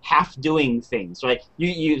by half doing things, right?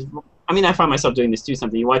 I mean, I find myself doing this too.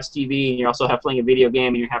 Something you watch TV and you're also half playing a video game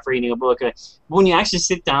and you're half reading a book. But when you actually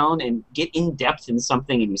sit down and get in depth in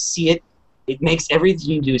something and you see it, it makes everything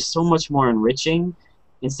you do so much more enriching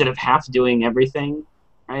instead of half doing everything.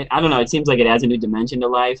 Right? I don't know. It seems like it adds a new dimension to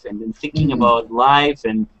life, and then thinking about life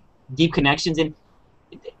and deep connections. And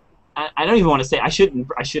I don't even want to say I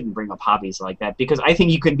shouldn't bring up hobbies like that because I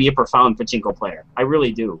think you can be a profound pachinko player. I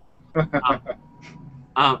really do.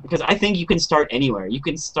 Because I think you can start anywhere. You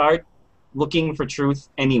can start looking for truth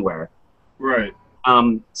anywhere. Right.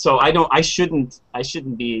 So I shouldn't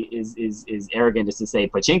be as arrogant as to say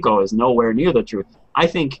pachinko is nowhere near the truth. I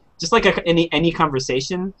think just like any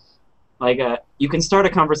conversation, like you can start a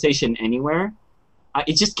conversation anywhere.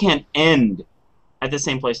 It just can't end at the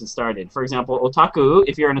same place it started. For example, otaku.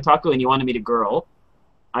 If you're an otaku and you want to meet a girl,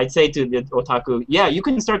 I'd say to the otaku, yeah, you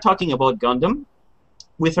can start talking about Gundam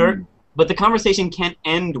with her, but the conversation can't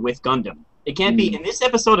end with Gundam. It can't be, in this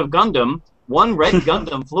episode of Gundam, one red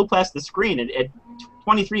Gundam flew past the screen at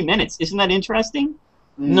 23 minutes. Isn't that interesting?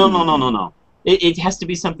 No. It has to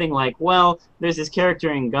be something like, well, there's this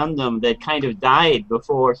character in Gundam that kind of died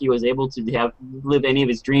before he was able to live any of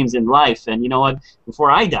his dreams in life. And you know what?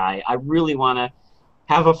 Before I die, I really want to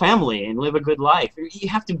have a family and live a good life. You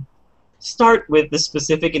have to start with the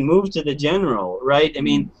specific and move to the general, right? I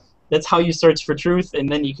mean, that's how you search for truth, and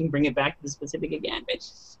then you can bring it back to the specific again.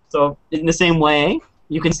 So in the same way,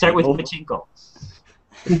 you can start with pachinko.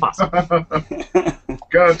 It's possible.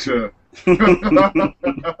 Gotcha.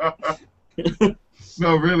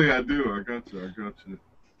 No, really, I do. I got you.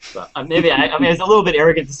 So, maybe I mean, it's a little bit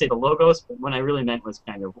arrogant to say the logos, but what I really meant was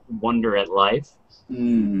kind of wonder at life.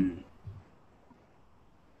 In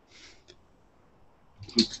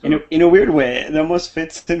a weird way, it almost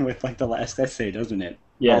fits in with like the last essay, doesn't it?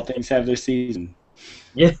 Yeah. All things have their season.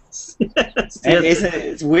 Yes. And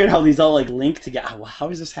it's weird how these all like link together. How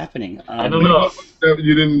is this happening? I don't know.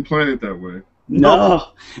 You didn't plan it that way. No.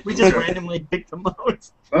 We just randomly picked them out.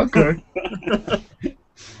 Okay.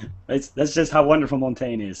 That's just how wonderful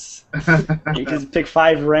Montaigne is. You just pick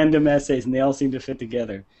 5 random essays and they all seem to fit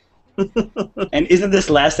together. And isn't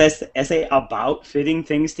this last essay about fitting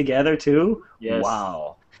things together too? Yes.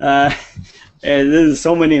 Wow. There's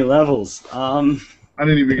so many levels. I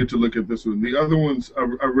didn't even get to look at this one. The other ones, I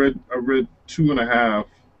read 2.5,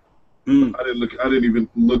 Mm. I didn't even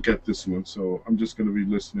look at this one, so I'm just gonna be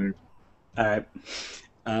listening. All right.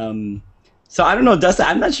 So I don't know, Dustin.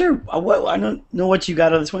 I'm not sure. I don't know what you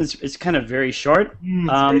got out of this one. It's kind of very short.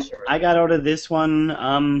 It's very short. I got out of this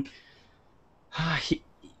one.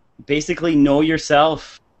 Basically, know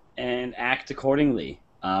yourself and act accordingly.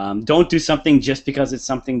 Don't do something just because it's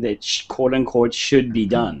something that quote unquote should be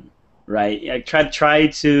done. Right? Like, try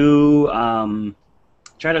to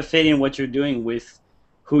fit in what you're doing with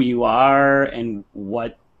who you are and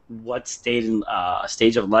what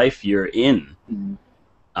stage of life you're in.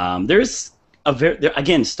 There's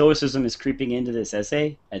again, Stoicism is creeping into this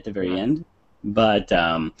essay at the very end, but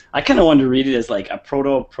I kind of wanted to read it as like a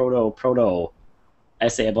proto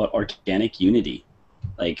essay about organic unity,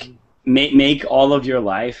 like make all of your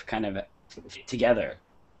life kind of fit together,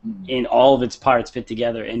 in all of its parts fit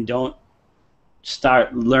together, and don't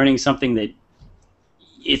start learning something that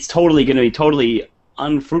it's totally going to be totally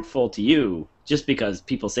unfruitful to you just because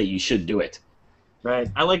people say you should do it. Right.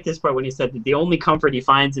 I like this part when he said that the only comfort he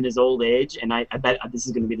finds in his old age, and I bet this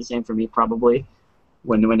is going to be the same for me probably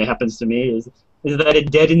when it happens to me, is that it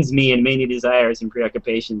deadens me in many desires and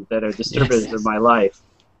preoccupations that are disturbers of my life.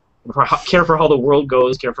 Care for how the world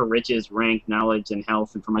goes, care for riches, rank, knowledge, and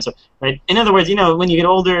health, and for myself. Right. In other words, when you get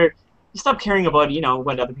older, you stop caring about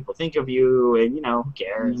what other people think of you, and who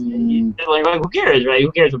cares? Like, who cares, right?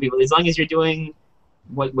 Who cares what people? As long as you're doing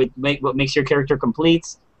what makes your character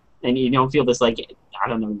complete, and you don't feel this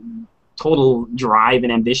total drive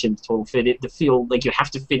and ambition to feel like you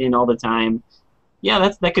have to fit in all the time.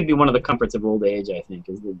 Yeah, that could be one of the comforts of old age. I think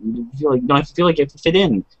is that you don't have to feel like you have to fit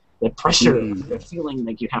in. That pressure, that feeling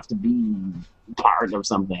like you have to be part of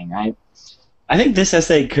something, right? I think this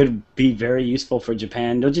essay could be very useful for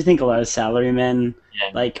Japan. Don't you think a lot of salarymen,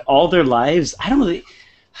 like all their lives, I don't really,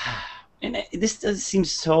 and this does seem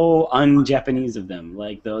so un-Japanese of them.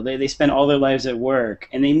 Like, though they spend all their lives at work,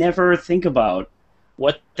 and they never think about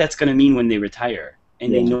what that's going to mean when they retire,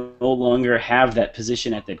 and they no longer have that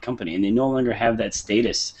position at that company, and they no longer have that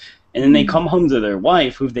status. And then they come home to their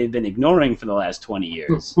wife, who they've been ignoring for the last 20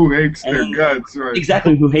 years. Who hates their guts, right?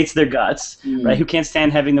 Exactly, who hates their guts, right? Who can't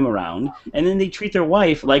stand having them around. And then they treat their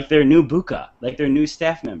wife like their new buka, like their new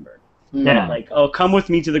staff member. Yeah. Like, oh, come with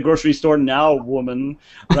me to the grocery store now, woman.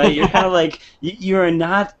 Right? You're kind of like, you are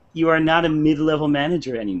not a mid-level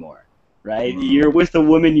manager anymore, right? You're with the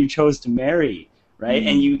woman you chose to marry, right?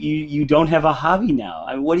 And you don't have a hobby now.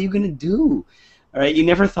 I mean, what are you going to do? All right? You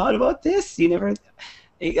never thought about this? You never...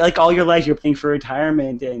 Like, all your life you're paying for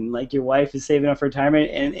retirement, and like your wife is saving up for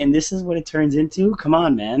retirement, and this is what it turns into? Come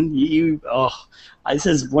on, man. This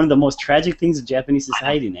is one of the most tragic things of Japanese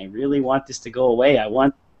society, and I really want this to go away. I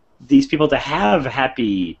want these people to have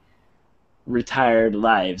happy retired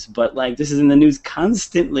lives, but like this is in the news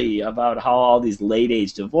constantly about how all these late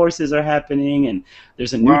age divorces are happening, and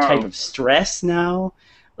there's a new type of stress now.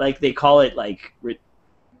 Like, they call it like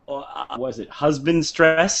husband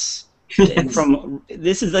stress. And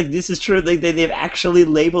this is true. They've actually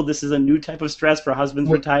labeled this as a new type of stress for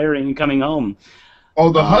husbands retiring and coming home.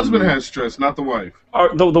 Oh, the husband has stress, not the wife.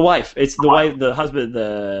 Or the wife. It's the wife. The husband.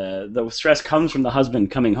 The stress comes from the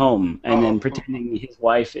husband coming home and then pretending his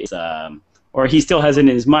wife is, or he still has it in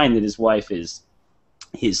his mind that his wife is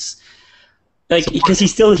his. Like, because he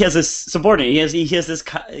has a subordinate. He has this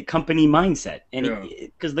company mindset, and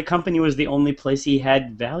because the company was the only place he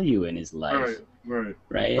had value in his life.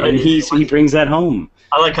 Right, and he brings that home.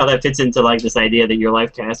 I like how that fits into like this idea that your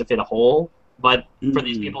life has to fit a hole, but for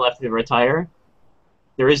these people after they retire,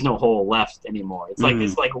 there is no hole left anymore. It's like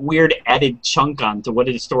this like weird added chunk onto what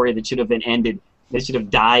is a story that should have been ended. They should have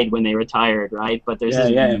died when they retired, right? But there's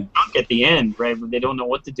this chunk at the end, right? They don't know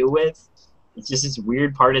what to do with. It's just this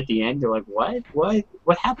weird part at the end. They're like,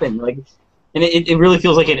 what happened? Like, and it really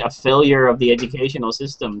feels like a failure of the educational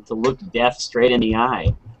system to look death straight in the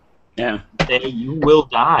eye. Yeah. Say you will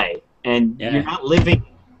die, and you're not living.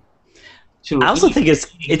 I also think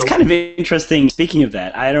it's kind of interesting. Speaking of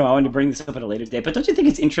that, I don't know. I want to bring this up at a later date, but don't you think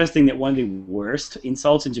it's interesting that one of the worst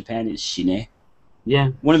insults in Japan is shine?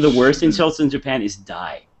 Yeah. One of the worst insults in Japan is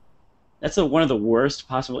die. That's one of the worst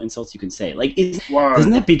possible insults you can say. Like,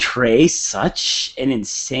 doesn't that betray such an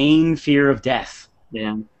insane fear of death?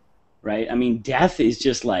 Yeah. Right. I mean, death is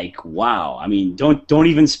just like, wow. I mean, don't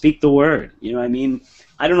even speak the word. You know what I mean?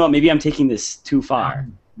 I don't know, maybe I'm taking this too far.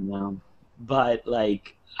 No. But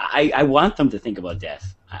like I want them to think about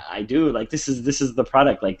death. I do. Like, this is the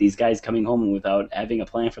product. Like, these guys coming home without having a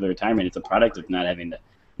plan for their retirement. It's a product of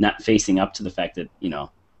not facing up to the fact that,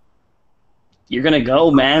 you're gonna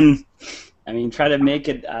go, man. I mean, try to make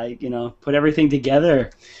it put everything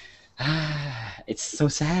together. It's so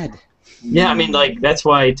sad. Yeah, I mean, like, that's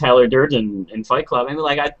why Tyler Durden in Fight Club, I mean,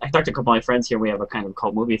 like, I talked to a couple of my friends here, we have a kind of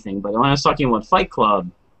cult movie thing, but when I was talking about Fight Club,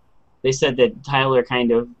 they said that Tyler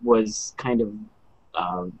was kind of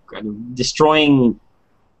destroying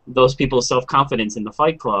those people's self-confidence in the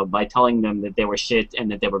Fight Club by telling them that they were shit and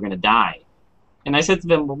that they were going to die. And I said to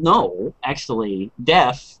them, well, no, actually,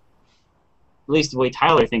 death, at least the way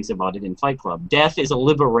Tyler thinks about it in Fight Club, death is a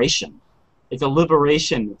liberation. It's a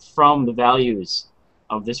liberation from the values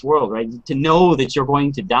of this world, right? To know that you're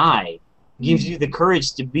going to die gives you the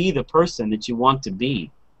courage to be the person that you want to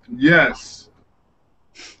be. Yes.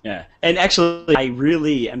 Yeah, and actually, I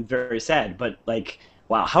really am very sad, but like,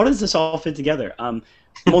 wow, how does this all fit together?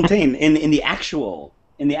 Montaigne, in the actual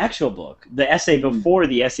book, the essay before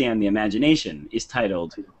the essay on the imagination is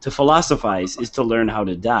titled "To Philosophize is to Learn How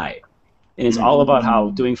to Die," and it's all about how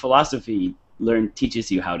doing philosophy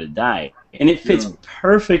teaches you how to die, and it fits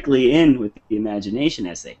perfectly in with the imagination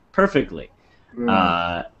essay, perfectly.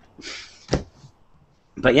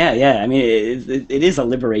 But yeah, I mean, it is a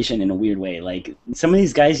liberation in a weird way. Like, some of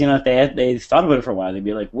these guys, you know, if they thought about it for a while, they'd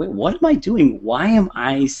be like, wait, what am I doing? Why am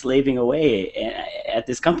I slaving away at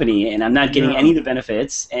this company, and I'm not getting any of the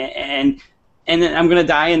benefits, and then I'm going to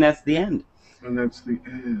die, and that's the end. And that's the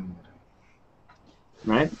end.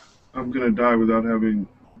 Right? I'm going to die without having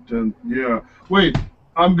done, Wait,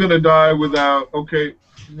 I'm going to die without, okay,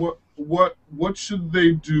 what should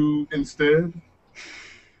they do instead?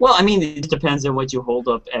 Well, I mean, it depends on what you hold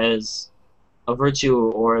up as a virtue,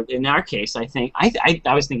 or in our case, I think, I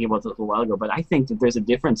was thinking about this a little while ago, but I think that there's a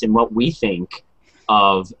difference in what we think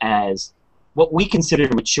of as what we consider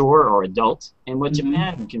mature or adult, and what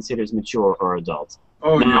Japan considers mature or adult.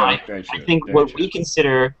 Oh, now, very true. I think what we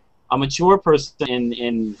consider a mature person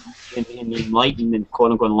in the Enlightenment,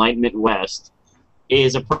 quote-unquote, Enlightenment West,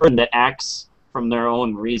 is a person that acts from their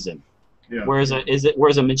own reason. Yeah. Whereas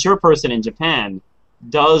a mature person in Japan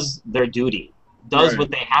does their duty, does what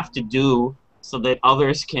they have to do so that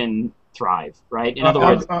others can thrive, right? In other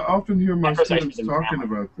words, I often hear my students talking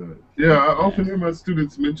about that. Yeah, I often hear my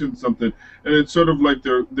students mention something, and it's sort of like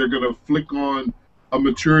they're going to flick on a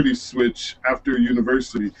maturity switch after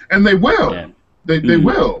university, and they will. Yeah. They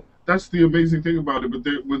will. That's the amazing thing about it. But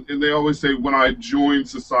they always say, when I join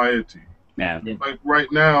society. Yeah. Like right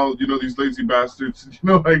now, you know, these lazy bastards, you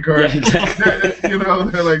know, like, you know,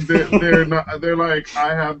 they're like,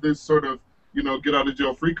 I have this sort of, you know, get out of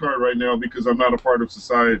jail free card right now because I'm not a part of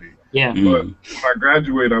society. Yeah. But when I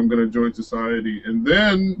graduate, I'm going to join society. And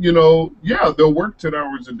then, you know, they'll work 10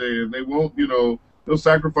 hours a day, and they won't, you know, they'll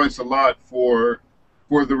sacrifice a lot for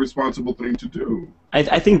the responsible thing to do.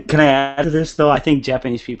 I think, can I add to this, though? I think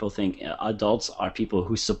Japanese people think adults are people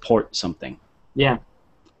who support something. Yeah.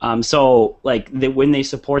 So, like, when they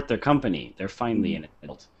support their company, they're finally an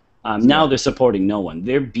adult. Now they're supporting no one.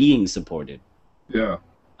 They're being supported. Yeah.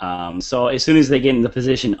 So as soon as they get in the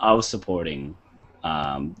position of supporting,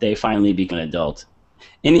 they finally become an adult.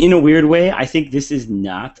 And in a weird way, I think this is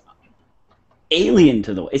not alien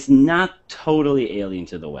to the West. It's not totally alien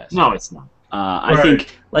to the West. No, it's not. I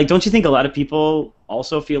think, like, don't you think a lot of people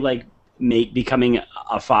also feel like becoming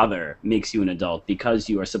a father makes you an adult because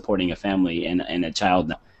you are supporting a family and a child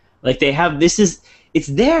now? Like, they have, it's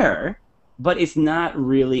there, but it's not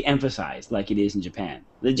really emphasized like it is in Japan.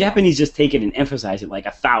 The Japanese just take it and emphasize it like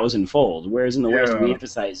 1,000-fold, whereas in the West we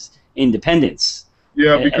emphasize independence.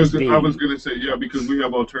 Yeah, because I was going to say, because we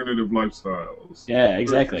have alternative lifestyles. Yeah,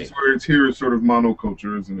 exactly. Where it's here, it's sort of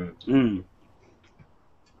monoculture, isn't it?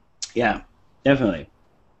 Yeah, definitely.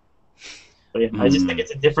 But yeah, I just think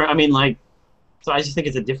it's a different, I just think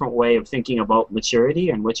it's a different way of thinking about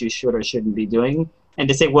maturity and what you should or shouldn't be doing. And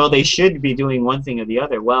to say, well, they should be doing one thing or the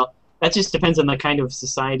other, well, that just depends on the kind of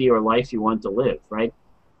society or life you want to live, right?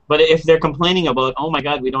 But if they're complaining about, oh my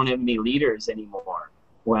God, we don't have any leaders anymore,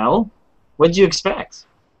 well, what did you expect,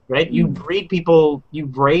 right? You breed people, you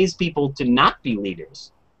raise people to not be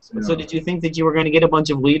leaders. So did you think that you were going to get a bunch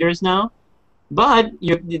of leaders now? But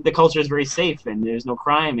the culture is very safe, and there's no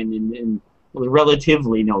crime, and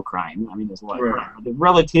relatively no crime. I mean, there's a lot of crime, but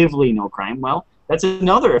relatively no crime. Well, that's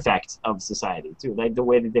another effect of society, too, like the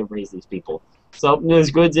way that they raise these people. So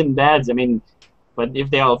there's goods and bads. I mean, but if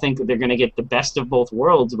they all think that they're going to get the best of both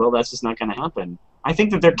worlds, well, that's just not going to happen. I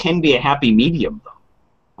think that there can be a happy medium, though.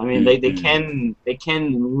 I mean, they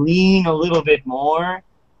can lean a little bit more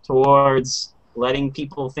towards letting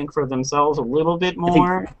people think for themselves a little bit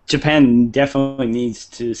more. I think Japan definitely needs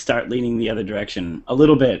to start leaning the other direction a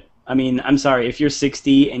little bit. I mean, I'm sorry, if you're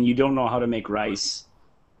 60 and you don't know how to make rice,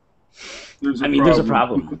 there's a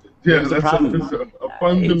problem. Yeah, that's a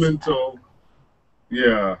fundamental.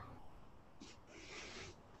 Yeah.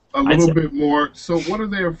 A I'd little say. bit more. So, what are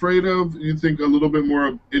they afraid of? You think a little bit more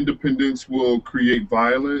of independence will create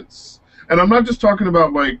violence? And I'm not just talking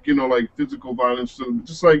about like like physical violence, so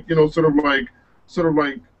just like sort of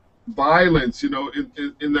like violence, in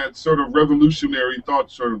that sort of revolutionary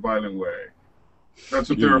thought, sort of violent way. That's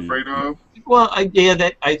what they're Mm. afraid of. Well, I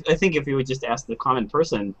think if you would just ask the common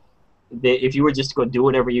person, if you were just to go do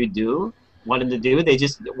whatever you wanted to do,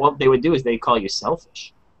 what they would do is they'd call you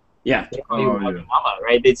selfish. Yeah. They call you Oh yeah, mama,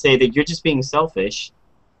 right? They'd say that you're just being selfish,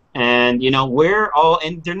 and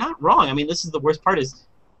and they're not wrong. I mean, this is the worst part is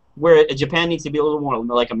where Japan needs to be a little more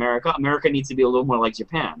like America. America needs to be a little more like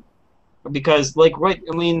Japan, because I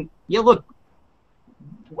mean, yeah, look,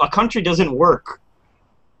 a country doesn't work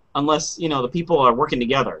unless the people are working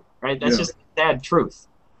together, right? That's yeah. just sad truth.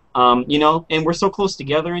 And we're so close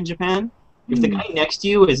together in Japan. If the guy next to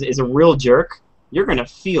you is a real jerk, you're gonna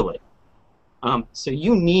feel it. So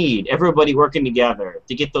you need everybody working together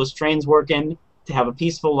to get those trains working, to have a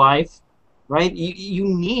peaceful life, right? You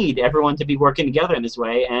need everyone to be working together in this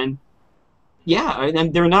way, and yeah,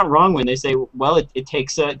 and they're not wrong when they say, well, it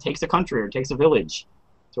takes a country or it takes a village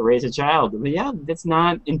to raise a child. But yeah, that's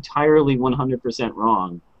not entirely 100%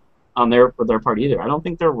 wrong on their part either. I don't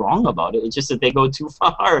think they're wrong about it. It's just that they go too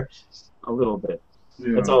far a little bit.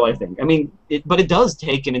 Yeah. That's all I think. I mean, but it does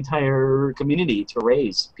take an entire community to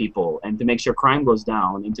raise people and to make sure crime goes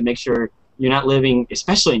down and to make sure you're not living,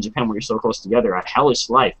 especially in Japan where you're so close together, a hellish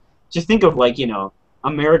life. Just think of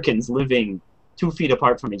Americans living 2 feet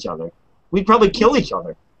apart from each other. We'd probably kill each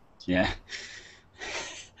other. Yeah.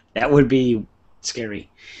 That would be scary.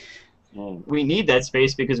 We need that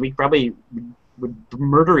space because we probably would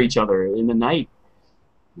murder each other in the night.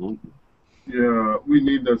 Yeah, we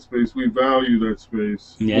need that space. We value that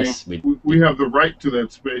space. Yes, we have the right to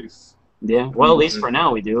that space. Yeah, well, at least for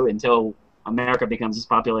now we do, until America becomes as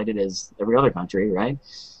populated as every other country, right?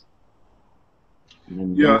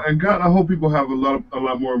 And, Yeah, and God, I hope people have a lot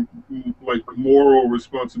more like moral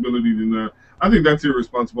responsibility than that. I think that's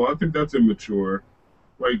irresponsible. I think that's immature.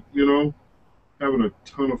 Like, having a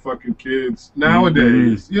ton of fucking kids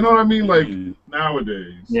nowadays. You know what I mean? Like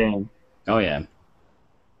nowadays. Yeah. Oh yeah.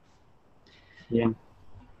 Yeah.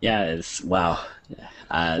 Yeah. It's wow.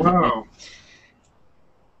 Wow.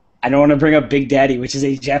 I don't want to bring up Big Daddy, which is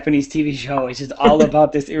a Japanese TV show. It's just all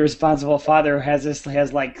about this irresponsible father who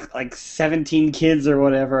has like 17 kids or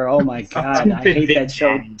whatever. Oh my God, I hate that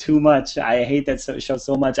show too much. I hate that show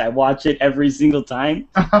so much. I watch it every single time,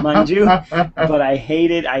 mind you, but I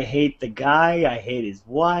hate it. I hate the guy. I hate his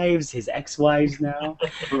wives, his ex-wives now,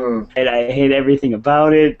 and I hate everything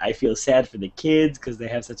about it. I feel sad for the kids because they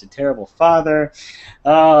have such a terrible father.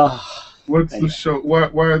 What's the show?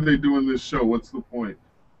 Why are they doing this show? What's the point?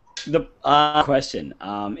 The question.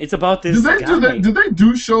 It's about this guy. Do they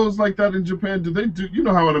do shows like that in Japan? Do they do? You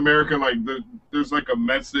know how in America, like there's like a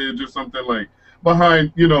message or something like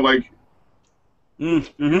behind. Like. You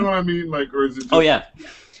know what I mean? Like, or is it? Just, oh yeah.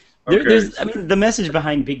 Okay. I mean, the message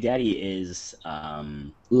behind Big Daddy is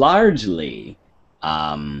largely,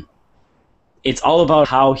 it's all about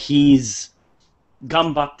how he's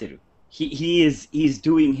gambatteru. He's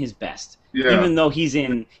doing his best, even though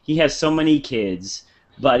he has so many kids.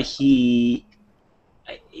 But they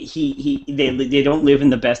don't live in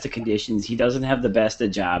the best of conditions. He doesn't have the best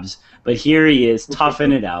of jobs. But here he is,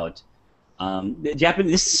 toughing it out.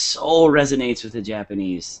 This so resonates with the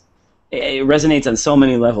Japanese. It resonates on so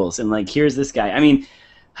many levels. And like, here's this guy. I mean,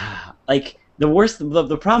 like the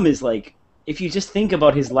problem is like, if you just think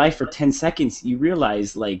about his life for 10 seconds, you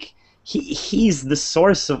realize like he's the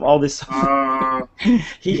source of all this.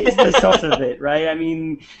 He is the source of it, right? I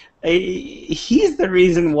mean. He's the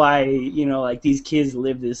reason why like these kids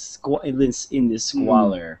live in this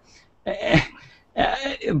squalor,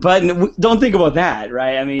 but don't think about that,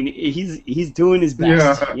 right? I mean, he's doing his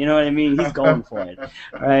best. Yeah. You know what I mean? He's going for it,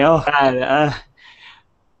 right? Oh God,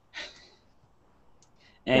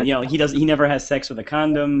 and he never has sex with a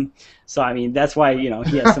condom, so I mean that's why he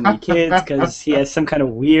has so many kids, because he has some kind of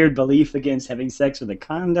weird belief against having sex with a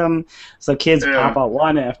condom. So kids pop out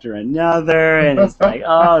one after another, and it's like,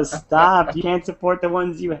 oh, stop! You can't support the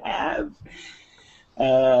ones you have.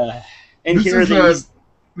 And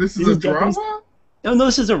this is a drama. No,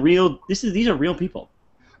 this is a real. These are real people.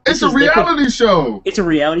 It's a reality show. It's a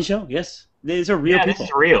reality show. Yes, these are real people. This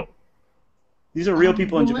is real. These are real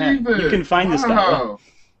people in Japan. You can find this guy.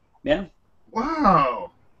 Yeah.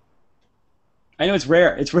 Wow. I know it's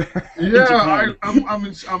rare. It's rare. Yeah,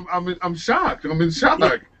 I'm shocked. I'm in shock.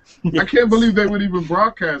 I can't believe they would even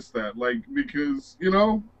broadcast that. Like, because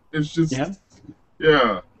it's just.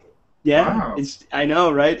 Yeah. Yeah. Wow. I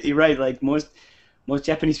know, right? You're right. Like most most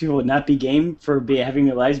Japanese people would not be game for having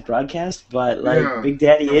their lives broadcast, but like Yeah. Big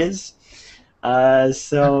Daddy is.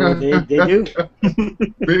 So they do.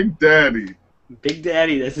 Big Daddy. Big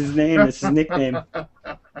Daddy, that's his name, that's his nickname.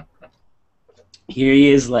 Here he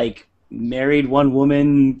is, like, married one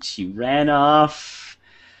woman, she ran off,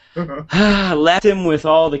 left him with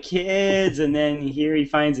all the kids, and then here he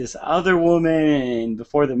finds this other woman, and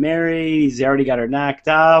before they're married, he's already got her knocked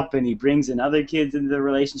up, and he brings in other kids into the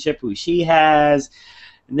relationship who she has,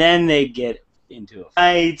 and then they get into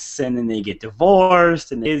fights, and then they get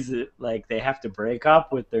divorced, and they have to break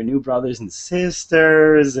up with their new brothers and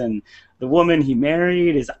sisters, and the woman he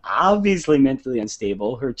married is obviously mentally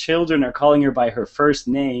unstable. Her children are calling her by her first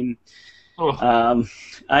name. Oh.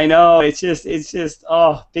 I know, it's just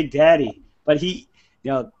oh, Big Daddy. But he,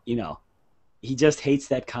 he just hates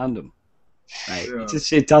that condom, right? Yeah.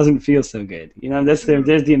 It doesn't feel so good. There's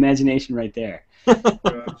the imagination right there.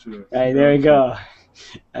 Gotcha. Right, there we go.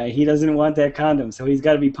 He doesn't want that condom, so he's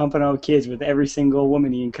got to be pumping out kids with every single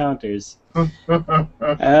woman he encounters.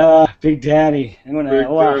 Big Daddy.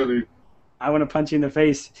 I want to punch you in the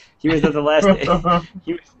face. He was at the last.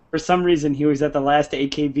 For some reason, he was at the last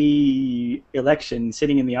AKB election,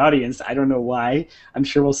 sitting in the audience. I don't know why. I'm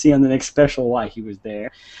sure we'll see on the next special why he was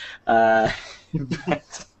there. But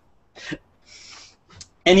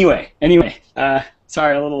anyway.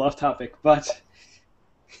 Sorry, a little off topic, but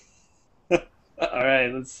all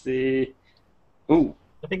right. Let's see. Ooh.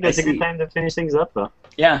 I think that's a good time to finish things up, though.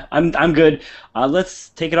 Yeah, I'm good. Let's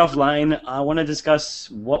take it offline. I want to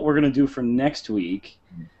discuss what we're gonna do for next week,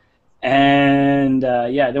 and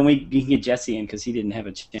then we can get Jesse in because he didn't have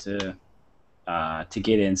a chance to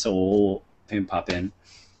get in, so we'll have him pop in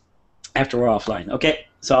after we're offline. Okay,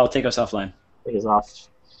 so I'll take us offline. Take us off.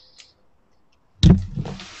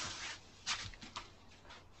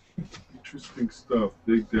 Interesting stuff,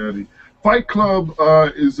 Big Daddy. Fight Club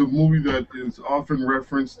is a movie that is often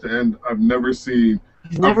referenced, and I've never seen.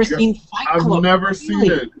 You've never seen Fight Club? I've never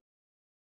seen it.